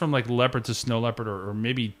switched from like leopard to snow leopard, or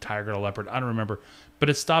maybe tiger to leopard. I don't remember. But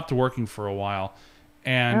it stopped working for a while.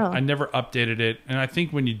 And I never updated it. And I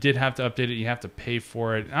think when you did have to update it, you have to pay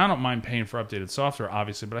for it. And I don't mind paying for updated software,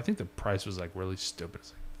 obviously, but I think the price was like really stupid.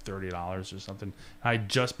 It's like $30 or something. I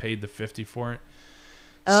just paid the $50 for it.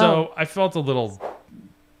 Oh. So I felt a little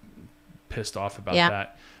pissed off about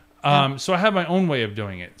that. So I have my own way of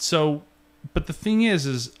doing it. So, but the thing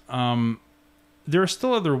is there are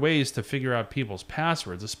still other ways to figure out people's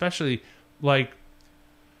passwords, especially like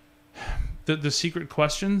the secret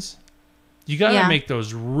questions. You got to make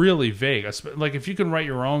those really vague. Like if you can write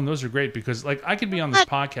your own, those are great, because like I could be on this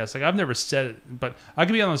podcast. Like I've never said it, but I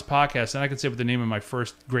could be on this podcast and I could say what the name of my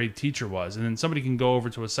first grade teacher was. And then somebody can go over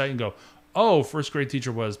to a site and go, oh, first grade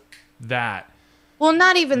teacher was that. Well,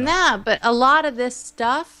 not even that, but a lot of this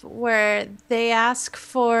stuff where they ask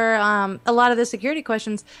for a lot of the security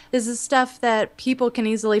questions is the stuff that people can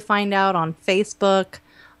easily find out on Facebook,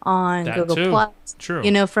 on that Google too. Plus. True.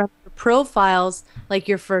 You know, from profiles, like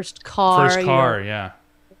your first car.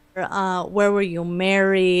 Where were you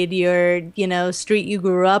married, your, street you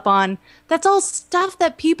grew up on. That's all stuff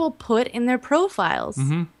that people put in their profiles.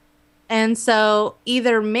 Mm-hmm. And so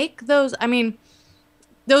either make those,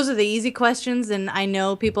 those are the easy questions, and I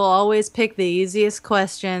know people always pick the easiest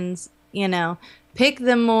questions, pick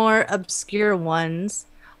the more obscure ones,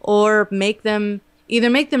 or either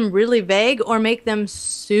make them really vague or make them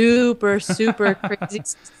super, super crazy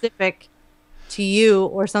specific to you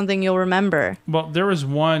or something you'll remember. Well, there was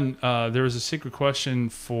there was a secret question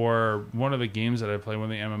for one of the games that I played,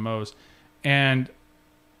 one of the MMOs, and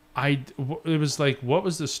it was like, what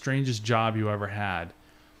was the strangest job you ever had?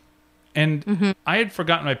 And I had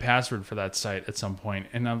forgotten my password for that site at some point,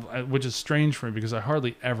 which is strange for me because I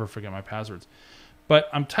hardly ever forget my passwords. But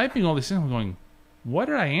I'm typing all these things, I'm going, what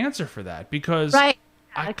did I answer for that? Because I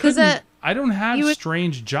don't have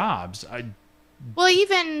strange jobs. Well,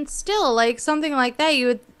 even still, like something like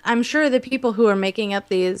that, I'm sure the people who are making up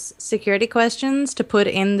these security questions to put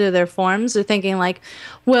into their forms are thinking like,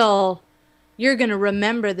 well, you're going to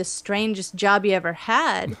remember the strangest job you ever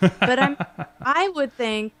had. But I would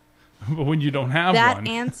think but when you don't have that one.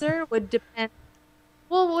 answer would depend.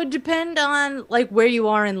 Well, would depend on like where you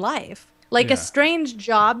are in life. Like a strange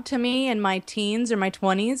job to me in my teens or my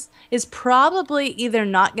 20s is probably either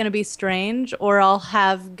not going to be strange, or I'll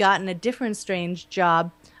have gotten a different strange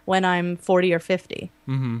job when I'm 40 or 50.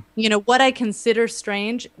 Mm-hmm. What I consider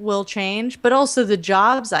strange will change, but also the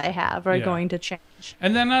jobs I have are going to change.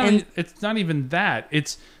 And then it's not even that.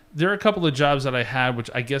 There are a couple of jobs that I had which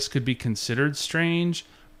I guess could be considered strange,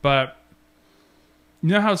 but you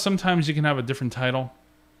know how sometimes you can have a different title?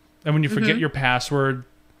 And when you forget your password,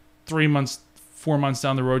 3 months, 4 months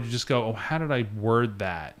down the road, you just go, oh, how did I word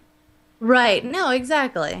that? Right. No,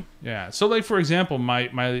 exactly. Yeah. So, like, for example, my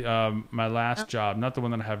last job, not the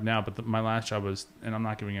one that I have now, but my last job was, and I'm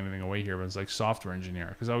not giving anything away here, but it's like software engineer,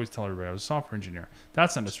 because I always tell everybody I was a software engineer.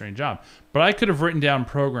 That's not a strange job. But I could have written down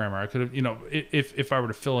programmer. I could have, if I were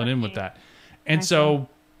to fill it in with that. And so,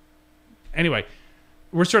 anyway,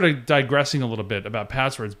 we're sort of digressing a little bit about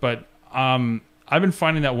passwords, but I've been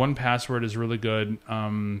finding that 1Password is really good.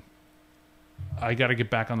 I got to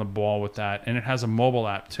get back on the ball with that. And it has a mobile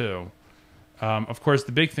app, too. Of course,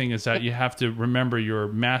 the big thing is that you have to remember your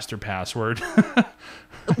master password.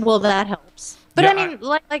 Well, that helps. But yeah,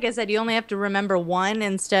 like I said, you only have to remember one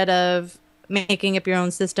instead of making up your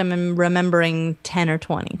own system and remembering 10 or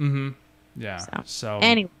 20. Mm-hmm. Yeah. So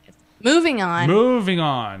anyways, moving on. Moving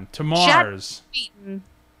on to Mars. Wheaton.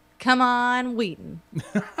 Come on, Wheaton.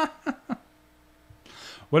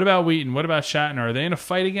 What about Wheaton? What about Shatner? Are they in a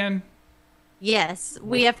fight again? Yes,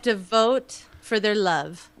 we have to vote for their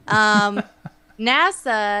love.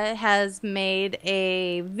 NASA has made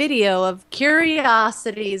a video of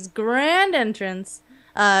Curiosity's grand entrance.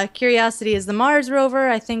 Curiosity is the Mars rover.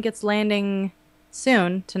 I think it's landing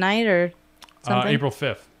soon, tonight or something. April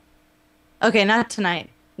 5th. Okay, not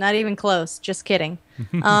tonight. Not even close. Just kidding.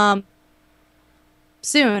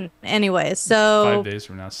 Soon, anyway. So 5 days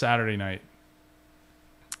from now, Saturday night.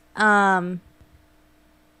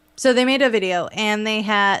 So they made a video, and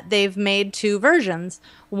they've made two versions.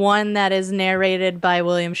 One that is narrated by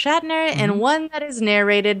William Shatner, and one that is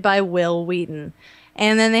narrated by Wil Wheaton.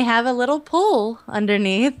 And then they have a little poll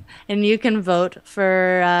underneath, and you can vote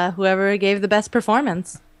for whoever gave the best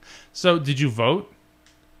performance. So, did you vote?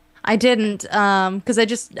 I didn't, because I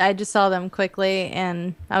just saw them quickly,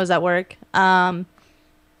 and I was at work.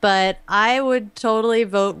 but I would totally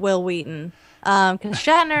vote Will Wheaton. Because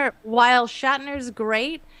Shatner, while Shatner's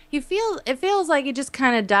great, it feels like he just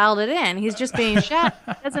kind of dialed it in. He's just being Shatner.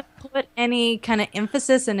 He doesn't put any kind of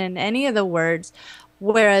emphasis in any of the words.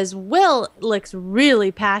 Whereas Will looks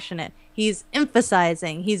really passionate. He's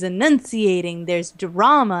emphasizing, he's enunciating, there's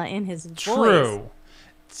drama in his voice. True.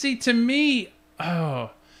 See, to me, I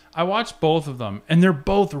watched both of them, and they're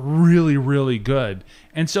both really, really good.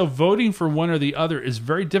 And so voting for one or the other is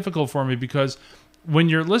very difficult for me because when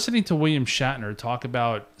you're listening to William Shatner talk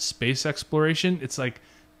about space exploration, it's like,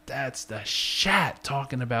 that's the Shat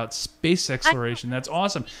talking about space exploration. That's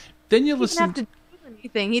awesome. Then you listen. He doesn't have to do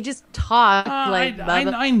anything. He just talked like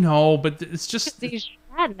I know, but it's just he's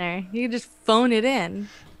Shatner. You just phone it in.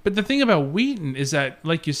 But the thing about Wheaton is that,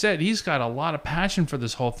 like you said, he's got a lot of passion for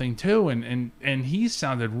this whole thing too, and he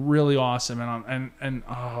sounded really awesome. And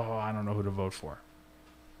I don't know who to vote for.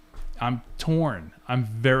 I'm torn. I'm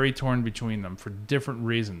very torn between them for different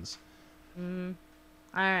reasons. All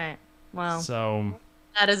right. Well, so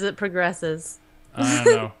that as it progresses. I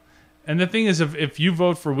don't know. And the thing is, if you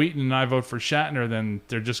vote for Wheaton and I vote for Shatner, then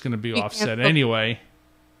they're just going to be offset anyway.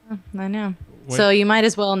 I know. So you might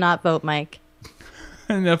as well not vote Mike.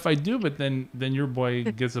 And if I do, but then your boy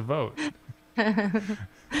gets a vote. You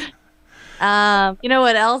know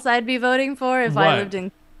what else I'd be voting for if I lived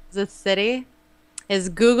in Kansas City? Is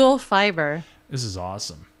Google Fiber. This is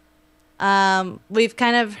awesome. We've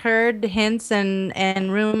kind of heard hints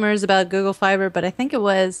and rumors about Google Fiber, but I think it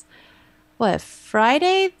was,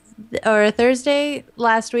 Friday or Thursday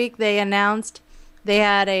last week they announced they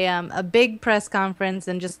had a big press conference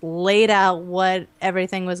and just laid out what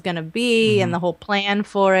everything was going to be and the whole plan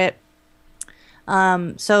for it.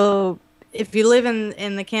 So if you live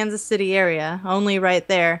in the Kansas City area, only right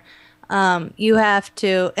there, you have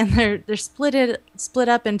to, and they're split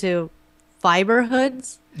up into fiber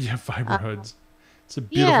hoods. Yeah, fiber hoods. It's a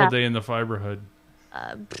beautiful day in the fiber hood.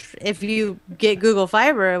 If you get Google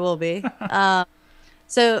Fiber, it will be.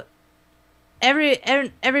 So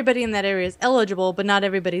everybody in that area is eligible, but not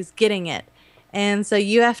everybody's getting it. And so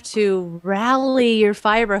you have to rally your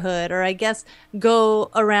fiber hood, or I guess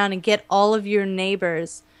go around and get all of your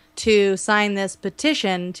neighbors to sign this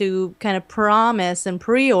petition to kind of promise and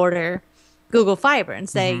pre-order Google Fiber and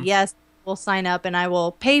say, yes, we'll sign up and I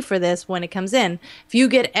will pay for this when it comes in. If you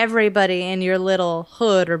get everybody in your little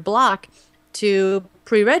hood or block to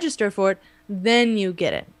pre-register for it, then you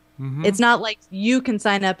get it. It's not like you can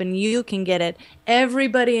sign up and you can get it.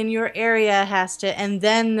 Everybody in your area has to, and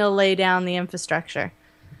then they'll lay down the infrastructure.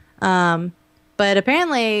 But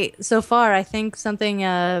apparently, so far, I think something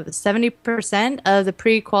 70% of the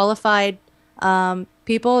pre-qualified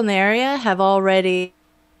people in the area have already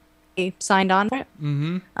signed on for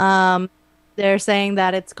it. They're saying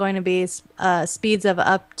that it's going to be speeds of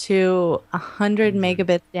up to 100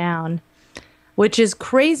 megabits down, which is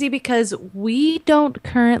crazy because we don't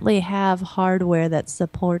currently have hardware that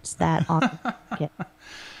supports that on the market.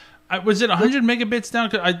 Was it 100 megabits down?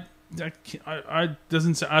 I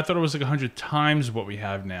doesn't say. I thought it was like 100 times what we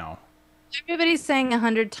have now. Everybody's saying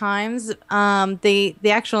 100 times. The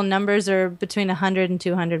actual numbers are between 100 and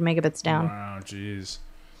 200 megabits down. Wow, jeez.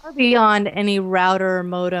 Far beyond any router or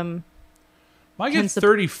modem. Well, I get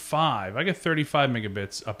 35. I get 35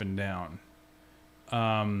 megabits up and down.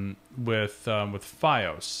 With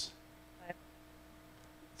FiOS.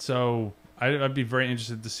 So I'd be very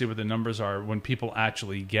interested to see what the numbers are when people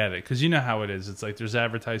actually get it, because you know how it is. It's like there's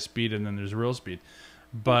advertised speed and then there's real speed.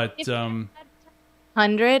 But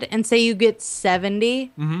 100 and say you get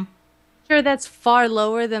 70. Sure, that's far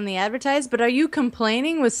lower than the advertised. But are you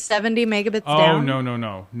complaining with 70 megabits down?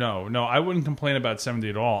 Oh no! I wouldn't complain about 70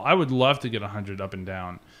 at all. I would love to get 100 up and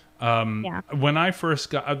down. When I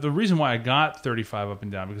first got the reason why I got 35 up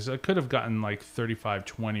and down, because I could have gotten like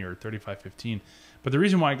 3520 or 3515, but the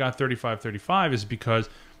reason why I got 3535 is because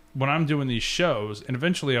when I'm doing these shows, and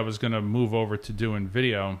eventually I was going to move over to doing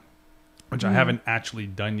video, which I haven't actually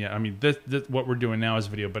done yet. I mean, this what we're doing now is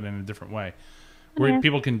video, but in a different way, where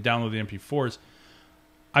people can download the MP4s.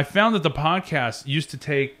 I found that the podcast used to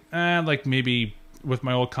take like maybe, with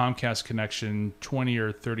my old Comcast connection, 20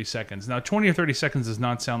 or 30 seconds. Now, 20 or 30 seconds does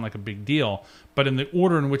not sound like a big deal, but in the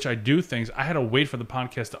order in which I do things, I had to wait for the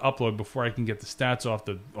podcast to upload before I can get the stats off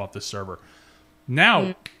the server.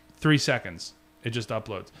 Now, 3 seconds, it just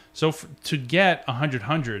uploads. So to get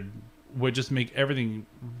 100 would just make everything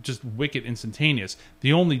just wicked instantaneous.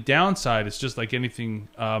 The only downside is, just like anything,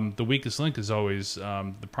 the weakest link is always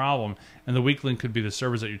the problem, and the weak link could be the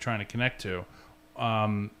servers that you're trying to connect to.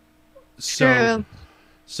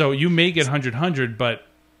 So you may get 100, but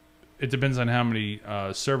it depends on how many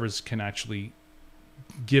servers can actually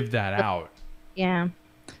give that out. Yeah.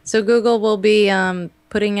 So Google will be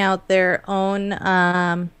putting out their own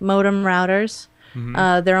modem routers,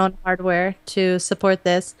 their own hardware to support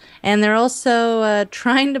this, and they're also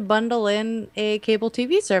trying to bundle in a cable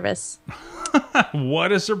TV service.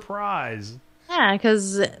 What a surprise! Yeah,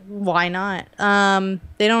 because why not?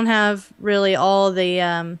 They don't have really all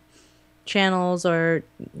the channels or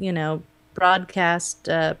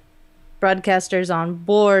broadcasters on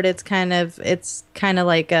board. It's kind of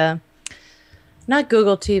like a not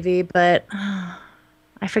Google TV, but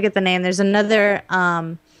I forget the name. There's another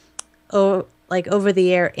like over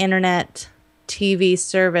the air internet TV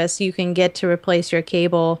service you can get to replace your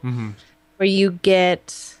cable, where you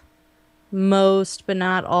get most but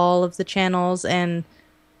not all of the channels, and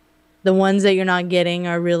the ones that you're not getting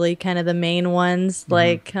are really kind of the main ones,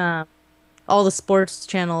 like all the sports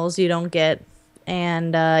channels you don't get,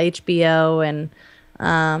 and HBO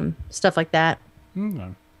and stuff like that.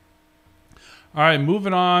 Okay. All right,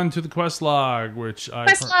 moving on to the quest log, which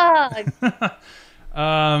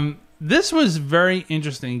this was very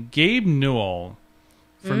interesting. Gabe Newell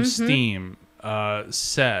from Steam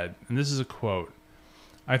said, and this is a quote,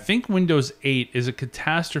 "I think Windows 8 is a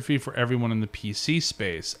catastrophe for everyone in the PC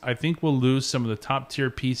space. I think we'll lose some of the top-tier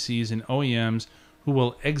PCs and OEMs who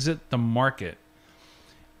will exit the market."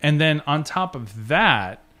 And then on top of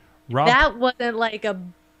that, that wasn't like a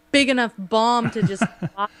big enough bomb to just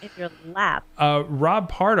drop in your lap. Rob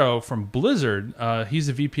Pardo from Blizzard, he's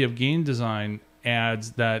the VP of game design,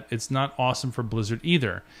 adds that it's not awesome for Blizzard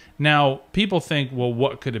either. Now, people think, well,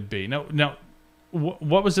 what could it be? Now,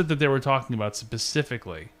 what was it that they were talking about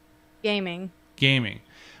specifically? Gaming.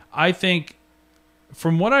 I think,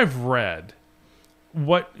 from what I've read,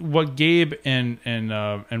 what Gabe and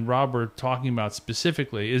Rob were talking about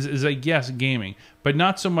specifically is I guess gaming, but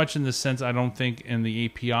not so much in the sense, I don't think, in the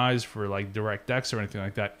APIs for like DirectX or anything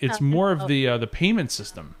like that. It's more of the payment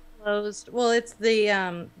system. Closed. Well, it's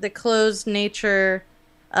the closed nature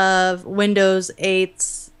of Windows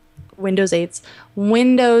 8's.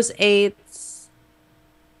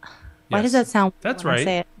 Why does that sound weird? That's when right. I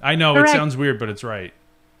say it? I know. Correct. It sounds weird, but it's right.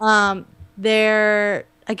 They're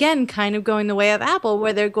again kind of going the way of Apple,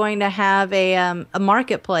 where they're going to have a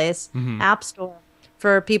marketplace, app store,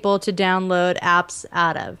 for people to download apps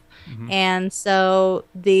out of. And so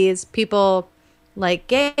these people like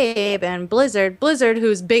Gabe and Blizzard,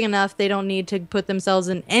 who's big enough they don't need to put themselves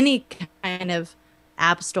in any kind of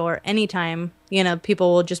app store anytime.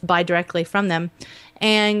 People will just buy directly from them.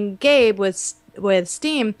 And Gabe with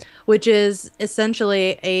Steam, which is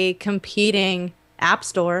essentially a competing app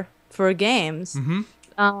store for games.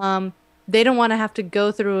 They don't want to have to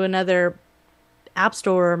go through another app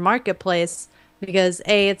store or marketplace because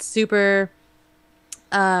it's super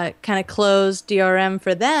kind of closed DRM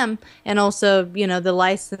for them, and also the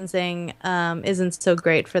licensing isn't so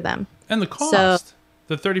great for them. And the cost,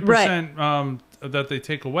 the 30% that they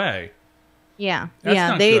take away. Yeah, That's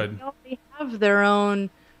not good. They already have their own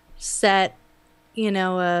set.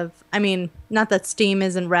 Not that Steam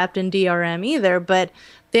isn't wrapped in DRM either, but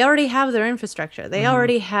they already have their infrastructure. They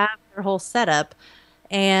already have their whole setup,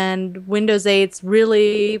 and Windows 8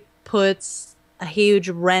 really puts a huge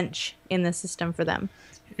wrench in the system for them.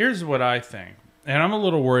 Here's what I think, and I'm a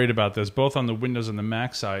little worried about this, both on the Windows and the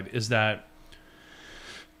Mac side, is that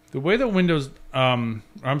the way that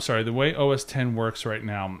the way OS X works right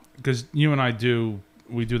now, because you and I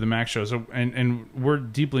we do the Mac shows, and we're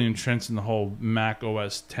deeply entrenched in the whole Mac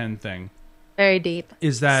OS X thing. Very deep.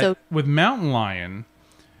 Is that with Mountain Lion,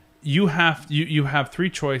 you have three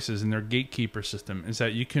choices in their gatekeeper system. Is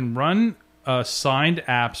that you can run signed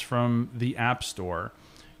apps from the App Store,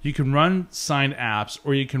 you can run signed apps,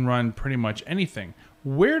 or you can run pretty much anything.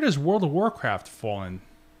 Where does World of Warcraft fall into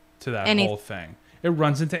that whole thing? It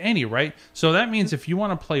runs into any, right? So that means if you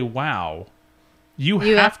want to play WoW, you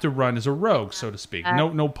have to run as a rogue, so to speak.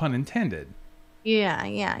 No pun intended.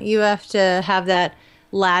 Yeah. You have to have that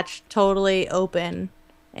latch totally open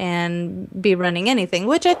and be running anything,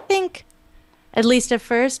 which I think, at least at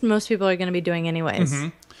first, most people are going to be doing anyways.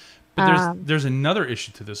 But there's another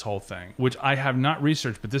issue to this whole thing, which I have not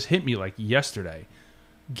researched, but this hit me like yesterday.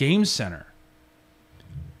 Game Center.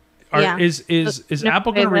 Is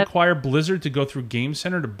Apple going to require Blizzard to go through Game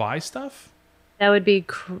Center to buy stuff? That would be...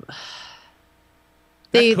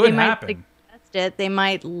 That could might happen. Suggest it. They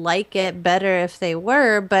might like it better if they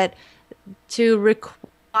were, but to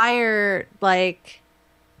require, like,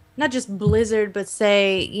 not just Blizzard, but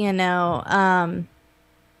say,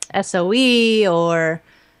 SOE or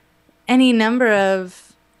any number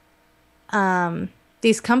of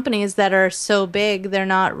these companies that are so big, they're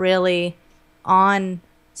not really on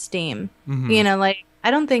Steam. Like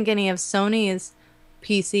I don't think any of Sony's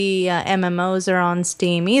PC MMOs are on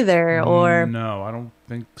Steam either, or No, I don't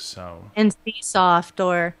think so. NCSoft,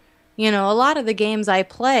 or a lot of the games I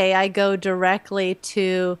play, I go directly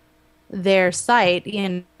to their site,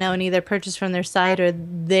 and either purchase from their site or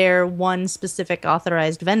their one specific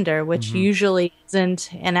authorized vendor, which usually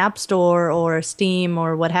isn't an app store or Steam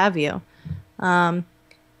or what have you.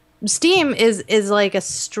 Steam is like a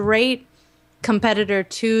straight competitor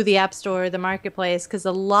to the App Store, the marketplace, because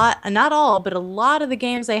not all, but a lot of the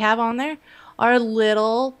games they have on there are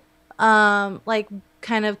little, like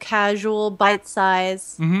kind of casual,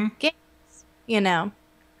 bite-sized games,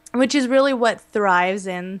 which is really what thrives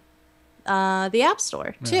in the App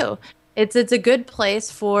Store too. It's a good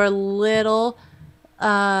place for little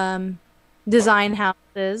design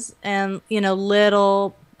houses and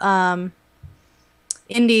little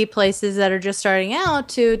indie places that are just starting out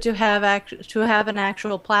to have an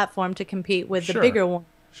actual platform to compete with the bigger one.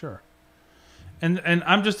 Sure. And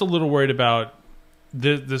I'm just a little worried about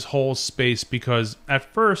this whole space, because at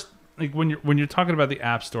first, like when you're talking about the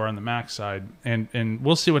App Store on the Mac side, and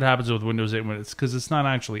we'll see what happens with Windows 8 because it's not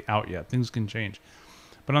actually out yet. Things can change.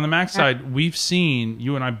 But on the Mac side, we've seen,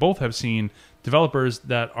 you and I both have seen developers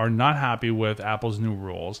that are not happy with Apple's new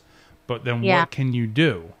rules. But then what can you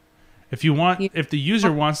do? If the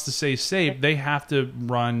user wants to stay safe, they have to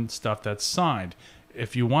run stuff that's signed.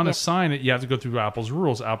 If you want to sign it, you have to go through Apple's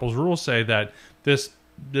rules. Apple's rules say that this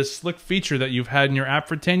slick feature that you've had in your app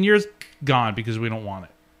for 10 years, gone because we don't want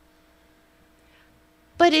it.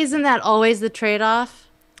 But isn't that always the trade-off?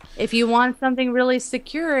 If you want something really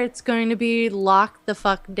secure, it's going to be locked the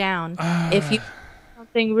fuck down. If you want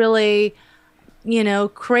something really,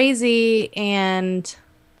 crazy and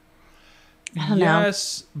I don't know,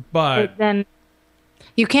 but then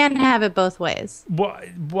you can't have it both ways. Well,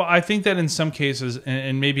 I think that in some cases,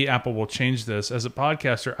 and maybe Apple will change this. As a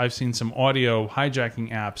podcaster, I've seen some audio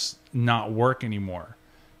hijacking apps not work anymore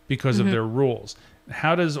because of their rules.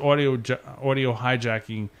 How does audio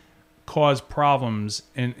hijacking cause problems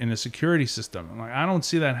in a security system? Like, I don't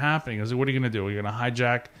see that happening. What are you going to do? You're going to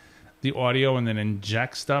hijack the audio and then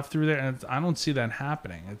inject stuff through there? And I don't see that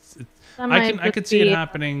happening. I could see it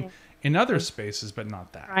happening in other spaces, but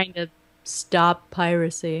not that. Trying to stop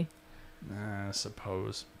piracy. I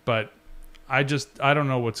suppose. But I don't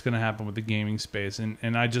know what's going to happen with the gaming space.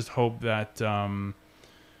 And I just hope that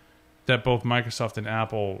that both Microsoft and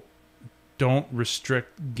Apple don't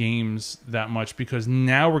restrict games that much, because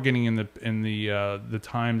now we're getting in the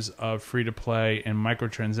times of free to play and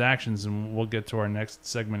microtransactions, and we'll get to our next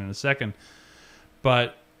segment in a second.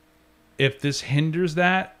 But if this hinders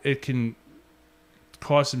that, it can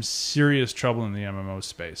cause some serious trouble in the MMO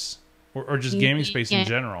space, or just gaming space in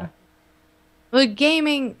general. Well,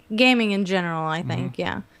 gaming in general, I think,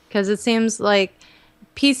 because it seems like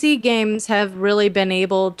PC games have really been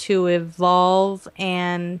able to evolve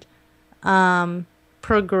and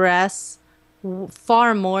progress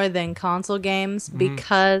far more than console games,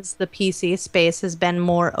 because the PC space has been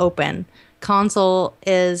more open. Console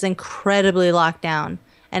is incredibly locked down,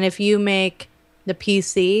 and if you make the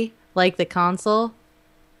PC like the console,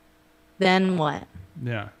 then what?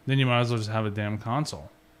 Yeah, then you might as well just have a damn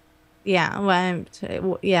console. Yeah, I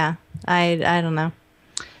don't know.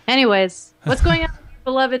 Anyways, what's going on with your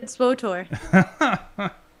beloved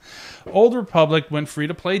SWTOR? Old Republic went free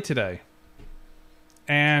to play today.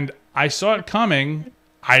 And I saw it coming.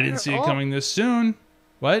 I didn't see it coming this soon.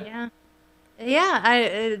 What?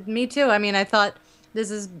 Yeah. Me too. I mean, I thought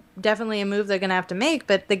this is definitely a move they're going to have to make,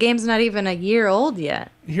 but the game's not even a year old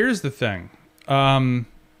yet. Here's the thing.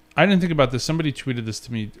 I didn't think about this. Somebody tweeted this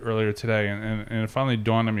to me earlier today, and it finally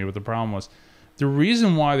dawned on me what the problem was. The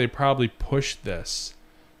reason why they probably pushed this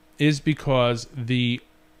is because the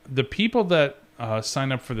people that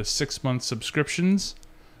sign up for the 6-month subscriptions,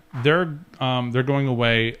 they're going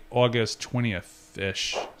away August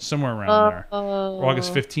 20th-ish, somewhere around there. Or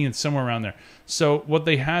August 15th, somewhere around there. So what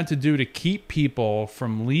they had to do to keep people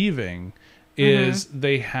from leaving is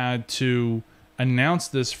they had to announce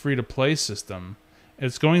this free-to-play system.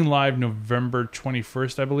 It's going live November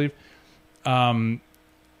 21st, I believe.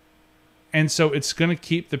 And so it's going to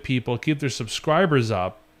keep their subscribers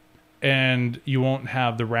up, and you won't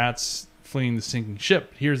have the rats fleeing the sinking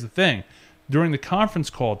ship. Here's the thing. During the conference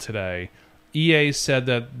call today, EA said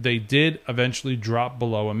that they did eventually drop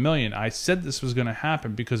below 1 million. I said this was going to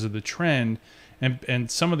happen because of the trend, and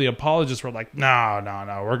some of the apologists were like, no,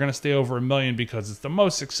 we're going to stay over 1 million because it's the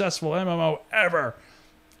most successful MMO ever.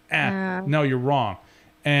 No, you're wrong.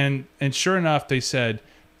 And sure enough, they said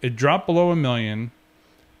it dropped below 1 million,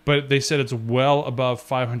 but they said it's well above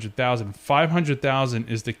 500,000. 500,000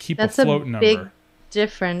 is the keep afloat number.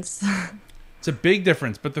 difference. It's a big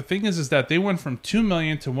difference. But the thing is that they went from 2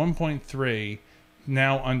 million to 1.3,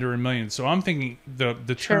 now under a million. So I'm thinking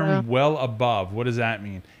the term well above, what does that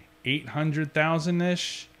mean?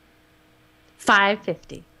 800,000-ish?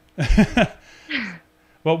 550.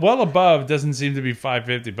 Well, well above doesn't seem to be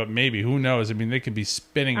 550, but maybe. Who knows? I mean, they could be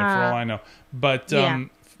spinning it for all I know. But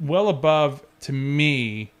well above, to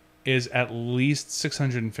me, is at least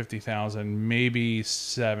 650,000, maybe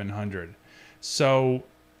 700. So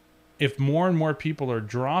if more and more people are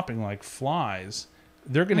dropping like flies,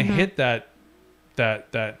 they're going to hit that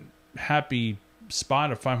happy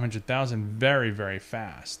spot of 500,000 very, very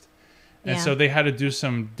fast. And so they had to do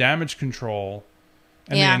some damage control,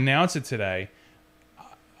 and they announced it today.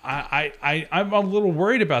 I'm a little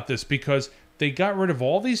worried about this because they got rid of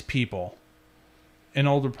all these people in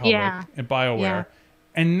Old Republic and BioWare,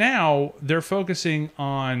 and now they're focusing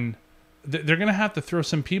on. They're going to have to throw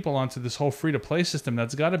some people onto this whole free-to-play system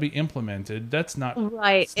that's got to be implemented. That's not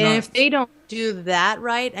right. And if they don't do that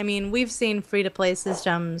right, I mean, we've seen free-to-play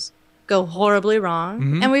systems go horribly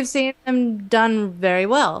wrong, and we've seen them done very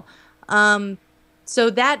well. So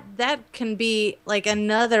that can be like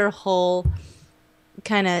another whole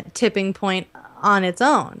kind of tipping point on its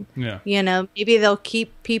own. Yeah. You know, maybe they'll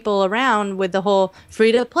keep people around with the whole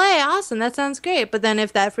free-to-play. Awesome, that sounds great. But then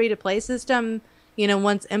if that free-to-play system, you know,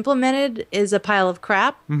 once implemented, is a pile of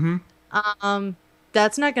crap,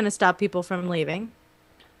 that's not going to stop people from leaving.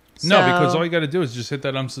 No, because all you got to do is just hit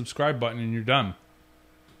that unsubscribe button and you're done.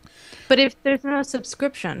 But if there's no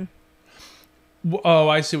subscription... Oh,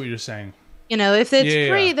 I see what you're saying. You know, if it's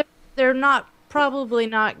free, they're probably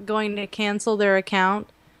not going to cancel their account.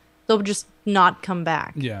 They'll just not come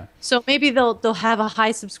back. Yeah. So maybe they'll have a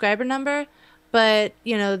high subscriber number, but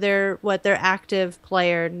you know their active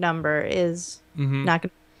player number is not going to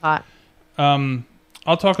be hot.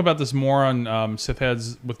 I'll talk about this more on Sith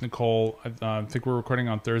Heads with Nicole. I think we're recording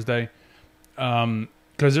on Thursday because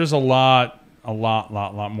there's a lot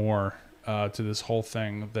more to this whole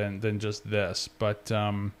thing than just this. But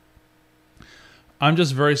I'm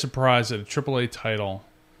just very surprised that a AAA title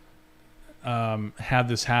had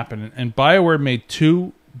this happen. And BioWare made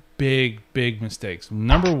two big mistakes.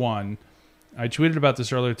 Number one, I tweeted about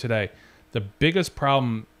this earlier today. The biggest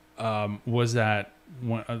problem was that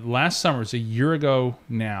last summer, it's a year ago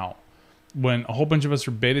now, when a whole bunch of us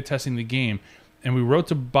were beta testing the game, and we wrote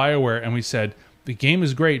to BioWare and we said, the game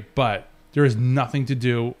is great, but there is nothing to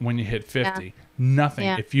do when you hit 50. Yeah. Nothing.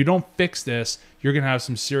 Yeah. If you don't fix this, you're going to have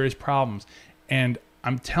some serious problems. And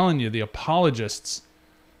I'm telling you, the apologists,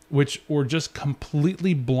 which were just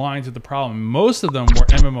completely blind to the problem, most of them were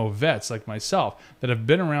MMO vets like myself that have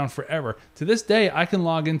been around forever. To this day, I can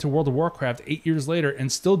log into World of Warcraft 8 years later and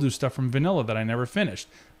still do stuff from vanilla that I never finished.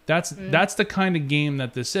 That's the kind of game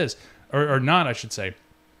that this is. Or not, I should say.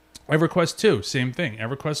 EverQuest 2, same thing.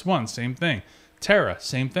 EverQuest 1, same thing. Terra,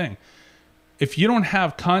 same thing. If you don't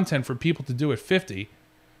have content for people to do at 50,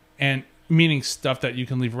 and meaning stuff that you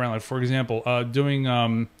can leave around, like for example,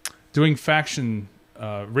 doing faction,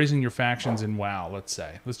 raising your factions in WoW, let's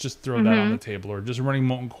say. Let's just throw that on the table, or just running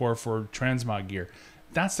Molten Core for transmog gear.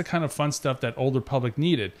 That's the kind of fun stuff that Old Republic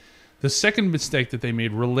needed. The second mistake that they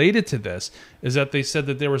made related to this is that they said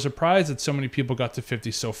that they were surprised that so many people got to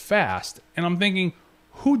 50 so fast. And I'm thinking,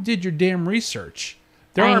 who did your damn research?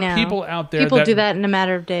 There are people out there that do that in a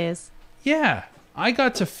matter of days. Yeah, I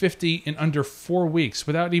got to 50 in under 4 weeks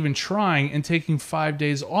without even trying and taking 5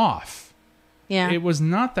 days off. Yeah. It was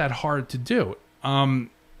not that hard to do. And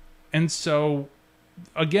so,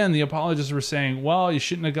 again, the apologists were saying, well, you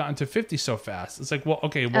shouldn't have gotten to 50 so fast. It's like, well,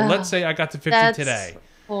 okay, well, let's say I got to 50 today.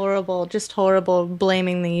 Horrible, just horrible,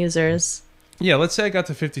 blaming the users. Yeah, let's say I got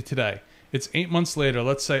to 50 today. It's 8 months later.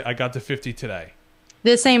 Let's say I got to 50 today.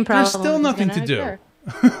 The same problem. There's still nothing to do.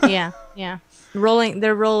 Yeah.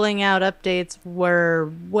 They're rolling out updates were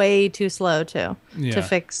way too slow to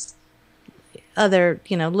fix other,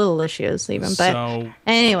 little issues even. But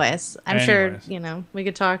anyways, I'm sure, we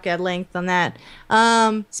could talk at length on that.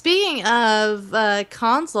 Speaking of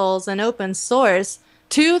consoles and open source,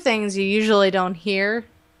 two things you usually don't hear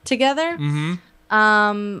together.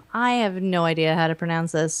 I have no idea how to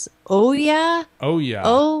pronounce this. Ouya? Ouya.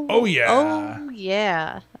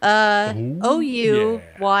 Ouya.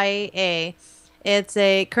 It's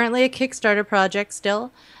currently a Kickstarter project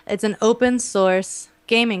still. It's an open source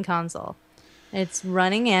gaming console. It's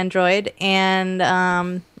running Android,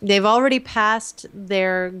 and they've already passed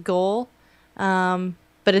their goal, but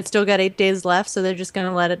it's still got 8 days left, so they're just going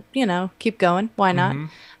to let it, keep going. Why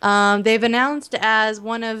not? They've announced as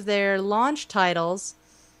one of their launch titles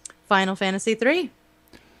Final Fantasy III.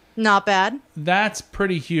 Not bad. That's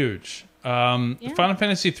pretty huge. Final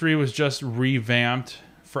Fantasy III was just revamped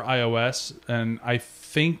for iOS, and I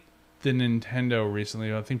think the Nintendo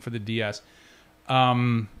recently. I think for the DS.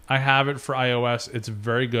 I have it for iOS. It's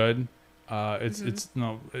very good. It's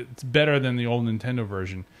better than the old Nintendo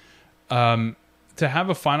version. To have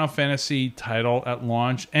a Final Fantasy title at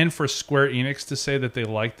launch, and for Square Enix to say that they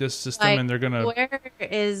like this system and they're gonna where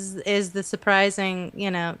is the surprising,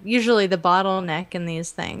 usually the bottleneck in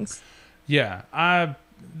these things. Yeah,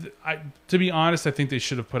 to be honest, I think they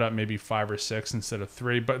should have put out maybe 5 or 6 instead of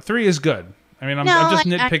 3. But 3 is good. I mean, I'm just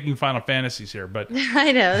nitpicking Final Fantasies here, but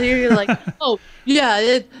I know you're like, oh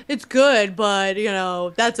yeah, it's good, but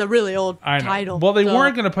that's a really old title. Well, they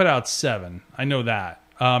weren't going to put out 7. I know that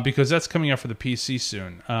because that's coming out for the PC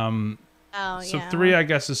soon. So 3, I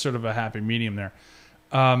guess, is sort of a happy medium there.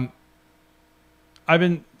 I've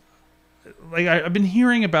been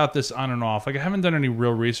hearing about this on and off. Like, I haven't done any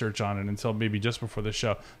real research on it until maybe just before the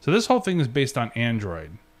show. So this whole thing is based on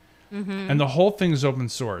Android. And the whole thing is open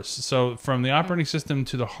source. So from the operating system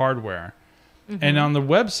to the hardware. And on the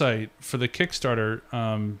website for the Kickstarter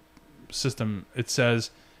system, it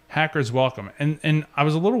says, hackers welcome. And I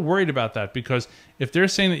was a little worried about that because if they're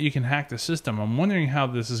saying that you can hack the system, I'm wondering how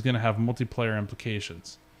this is going to have multiplayer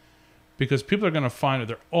implications. Because people are going to find,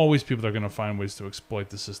 there are always people that are going to find ways to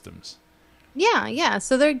exploit the systems. Yeah.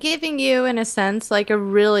 So they're giving you, in a sense, like a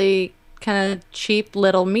really kind of cheap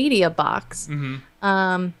little media box.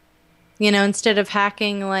 Instead of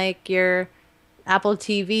hacking like your Apple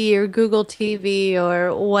TV or Google TV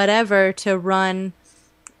or whatever to run,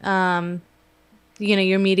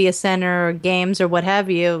 your media center or games or what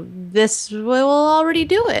have you, this will already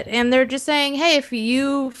do it. And they're just saying, hey, if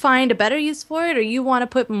you find a better use for it or you want to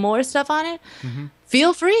put more stuff on it,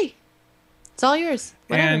 feel free. It's all yours.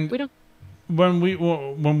 Whatever. And we don't. When we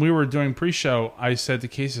were doing pre-show, I said to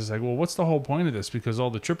Casey, like, well, what's the whole point of this? Because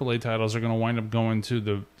all the AAA titles are going to wind up going to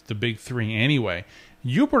the big 3 anyway.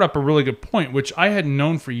 You brought up a really good point, which I had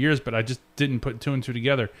known for years, but I just didn't put 2 and 2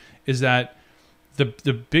 together, is that the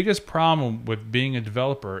biggest problem with being a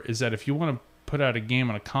developer is that if you want to put out a game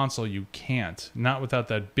on a console, you can't. Not without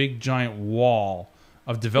that big, giant wall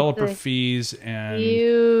of developer fees and...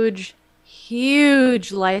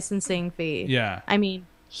 Huge licensing fee. Yeah. I mean...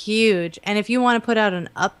 huge. And if you want to put out an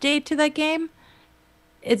update to that game,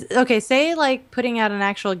 it's okay. Say like putting out an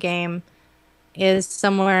actual game is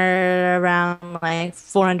somewhere around like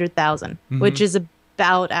 400,000, which is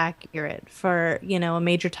about accurate for a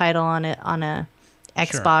major title on a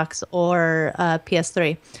Xbox or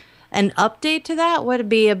PS3. An update to that would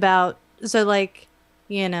be about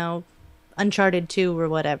Uncharted 2 or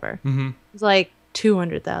whatever. It's like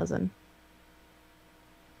 200,000.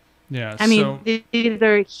 Yeah, I mean, these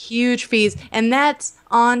are huge fees, and that's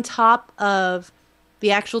on top of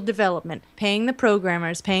the actual development, paying the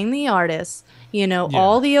programmers, paying the artists,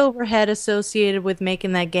 all the overhead associated with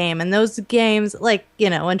making that game. And those games, like,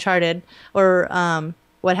 Uncharted or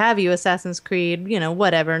what have you, Assassin's Creed,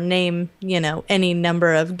 whatever, name, any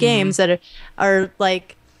number of games that are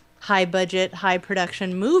like high budget, high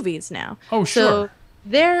production movies now. Oh, sure. So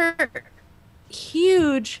they're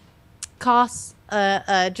huge costs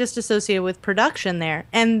just associated with production there.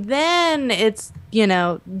 And then it's,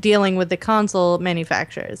 dealing with the console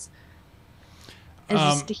manufacturers. It's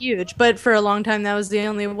just huge. But for a long time, that was the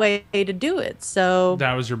only way to do it. So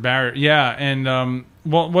that was your barrier. Yeah. And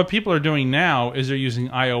what people are doing now is they're using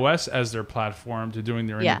iOS as their platform to doing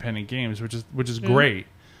their independent games, which is great.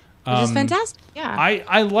 Which is fantastic. Yeah.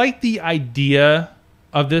 I like the idea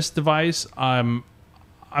of this device. I'm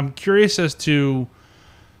curious as to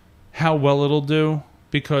how well it'll do,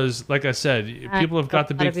 because like I said, people have got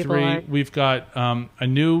the big 3. We've got a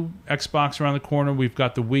new Xbox around the corner. We've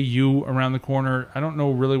got the Wii U around the corner. I don't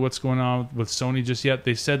know really what's going on with Sony just yet.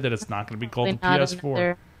 They said that it's not going to be called the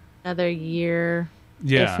PS4. Another year,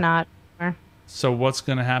 if not more. So what's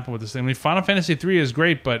going to happen with this thing? I mean, Final Fantasy 3 is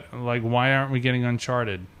great, but like, why aren't we getting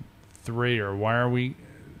Uncharted 3, or why are we?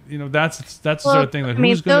 That's the sort of thing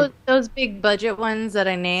that those big budget ones that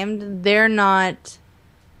I named, they're not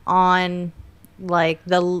on like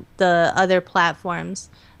the other platforms.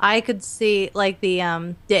 I could see like the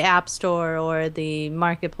App Store or the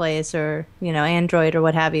Marketplace or Android or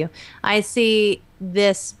what have you. I see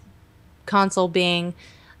this console being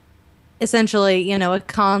essentially a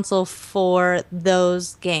console for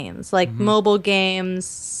those games, like mobile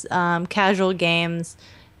games, casual games,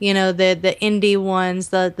 the indie ones,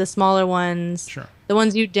 the smaller ones. Sure. The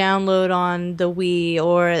ones you download on the Wii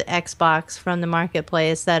or Xbox from the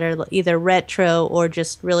Marketplace that are either retro or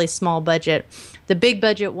just really small budget. The big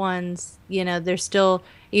budget ones, they're still,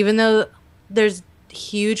 even though there's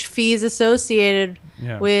huge fees associated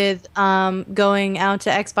Yeah. with going out to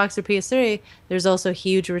Xbox or PS3, there's also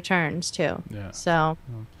huge returns too. Yeah. So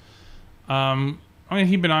I'm gonna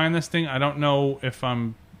keep an eye on this thing. I don't know if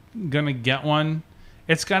I'm gonna get one.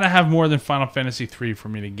 It's gotta have more than Final Fantasy 3 for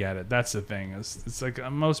me to get it. That's the thing. It's like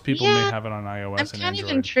most people may have it on iOS I'm and kind Android.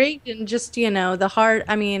 of intrigued, and just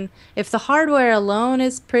I mean, if the hardware alone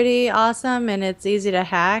is pretty awesome and it's easy to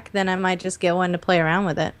hack, then I might just get one to play around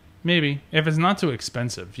with it. Maybe if it's not too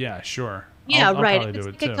expensive. Yeah, sure. Yeah, I'll right. probably If do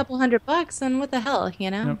it's it like too. a couple $100, then what the hell,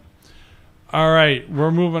 you know? Yep. All right,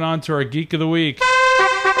 we're moving on to our Geek of the Week.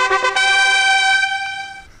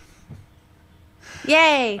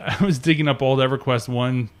 Yay! I was digging up old EverQuest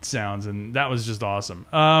 1 sounds, and that was just awesome.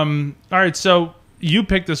 All right, so you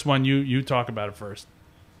picked this one. You talk about it first.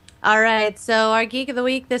 All right, so our Geek of the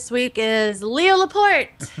Week this week is Leo Laporte.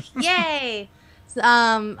 Yay!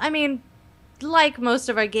 I mean, like most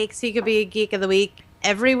of our geeks, he could be a Geek of the Week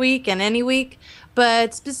every week and any week,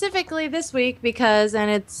 but specifically this week because,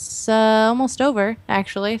 and it's almost over,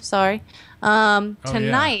 actually, sorry.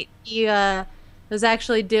 Tonight, he was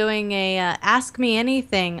actually doing a Ask Me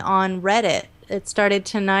Anything on Reddit. It started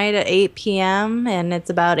tonight at 8 p.m., and it's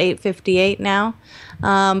about 8:58 now.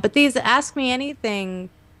 But these Ask Me Anything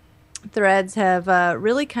threads have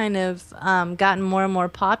really kind of gotten more and more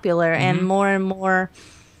popular, and more,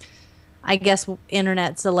 I guess,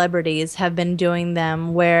 internet celebrities have been doing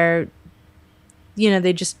them where,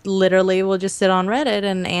 they just literally will just sit on Reddit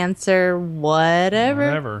and answer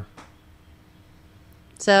whatever.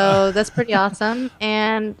 So that's pretty awesome.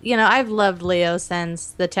 And, I've loved Leo since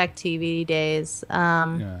the Tech TV days.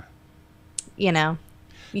 You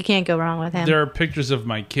can't go wrong with him. There are pictures of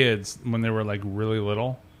my kids when they were like really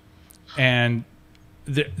little, and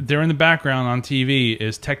they're in the background on TV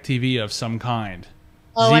is Tech TV of some kind.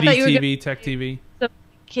 Oh, I thought you were ZDTV, Tech TV.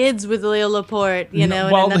 Kids with Leo Laporte,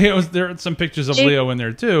 Well, there are some pictures of Leo in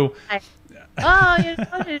there too. Oh, did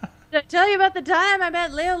I tell you about the time I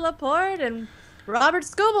met Leo Laporte and Robert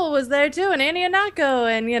Scoble was there too, and Annie Anako,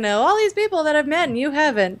 and all these people that I've met and you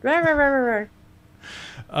haven't.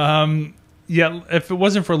 Yeah, if it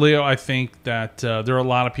wasn't for Leo, I think that there are a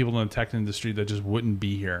lot of people in the tech industry that just wouldn't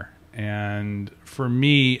be here. And for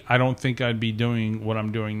me, I don't think I'd be doing what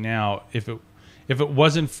I'm doing now if it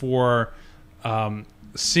wasn't for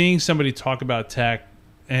seeing somebody talk about tech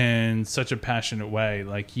in such a passionate way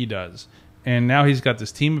like he does. And now he's got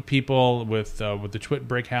this team of people with the Twit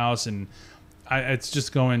Brick House, and it's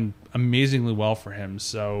just going amazingly well for him.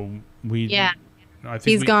 So I think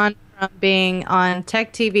he's gone from being on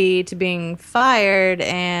Tech TV to being fired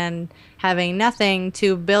and having nothing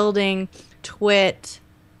to building Twit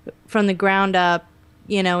from the ground up,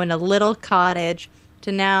 in a little cottage,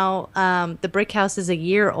 to now the Brick House is a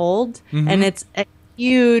year old, and it's a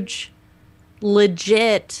huge,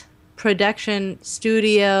 legit production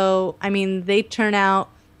studio. I mean, they're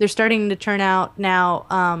starting to turn out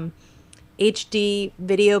now HD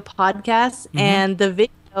video podcasts, and the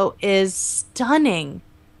video is stunning.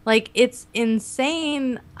 Like, it's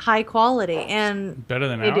insane high quality, and better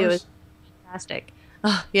than they ours. do is fantastic.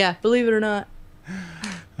 Oh, yeah, believe it or not.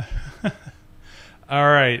 All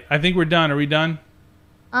right, I think we're done. Are we done?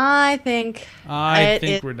 I think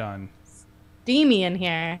we're done. Steamy in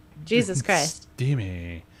here. Jesus Christ.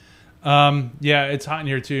 Steamy. Yeah, it's hot in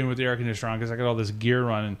here too, and with the air conditioner on, because I got all this gear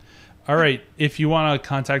running. All right, if you want to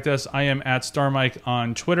contact us, I am at StarMike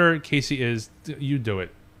on Twitter. Casey is, you do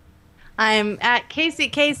it. I'm at Casey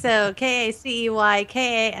Queso, KACEYKASO,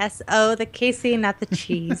 the Casey, not the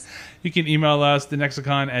cheese. You can email us,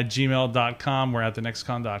 thenexicon@gmail.com. We're at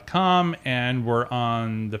thenexicon.com, and we're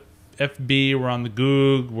on the FB, we're on the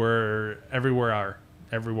Goog, we're everywhere.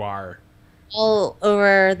 All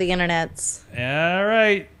over the internets. All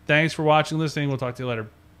right. Thanks for watching, listening. We'll talk to you later.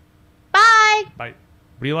 Bye. Bye.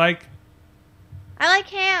 What do you like? I like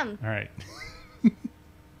ham. All right.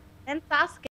 And Sasuke.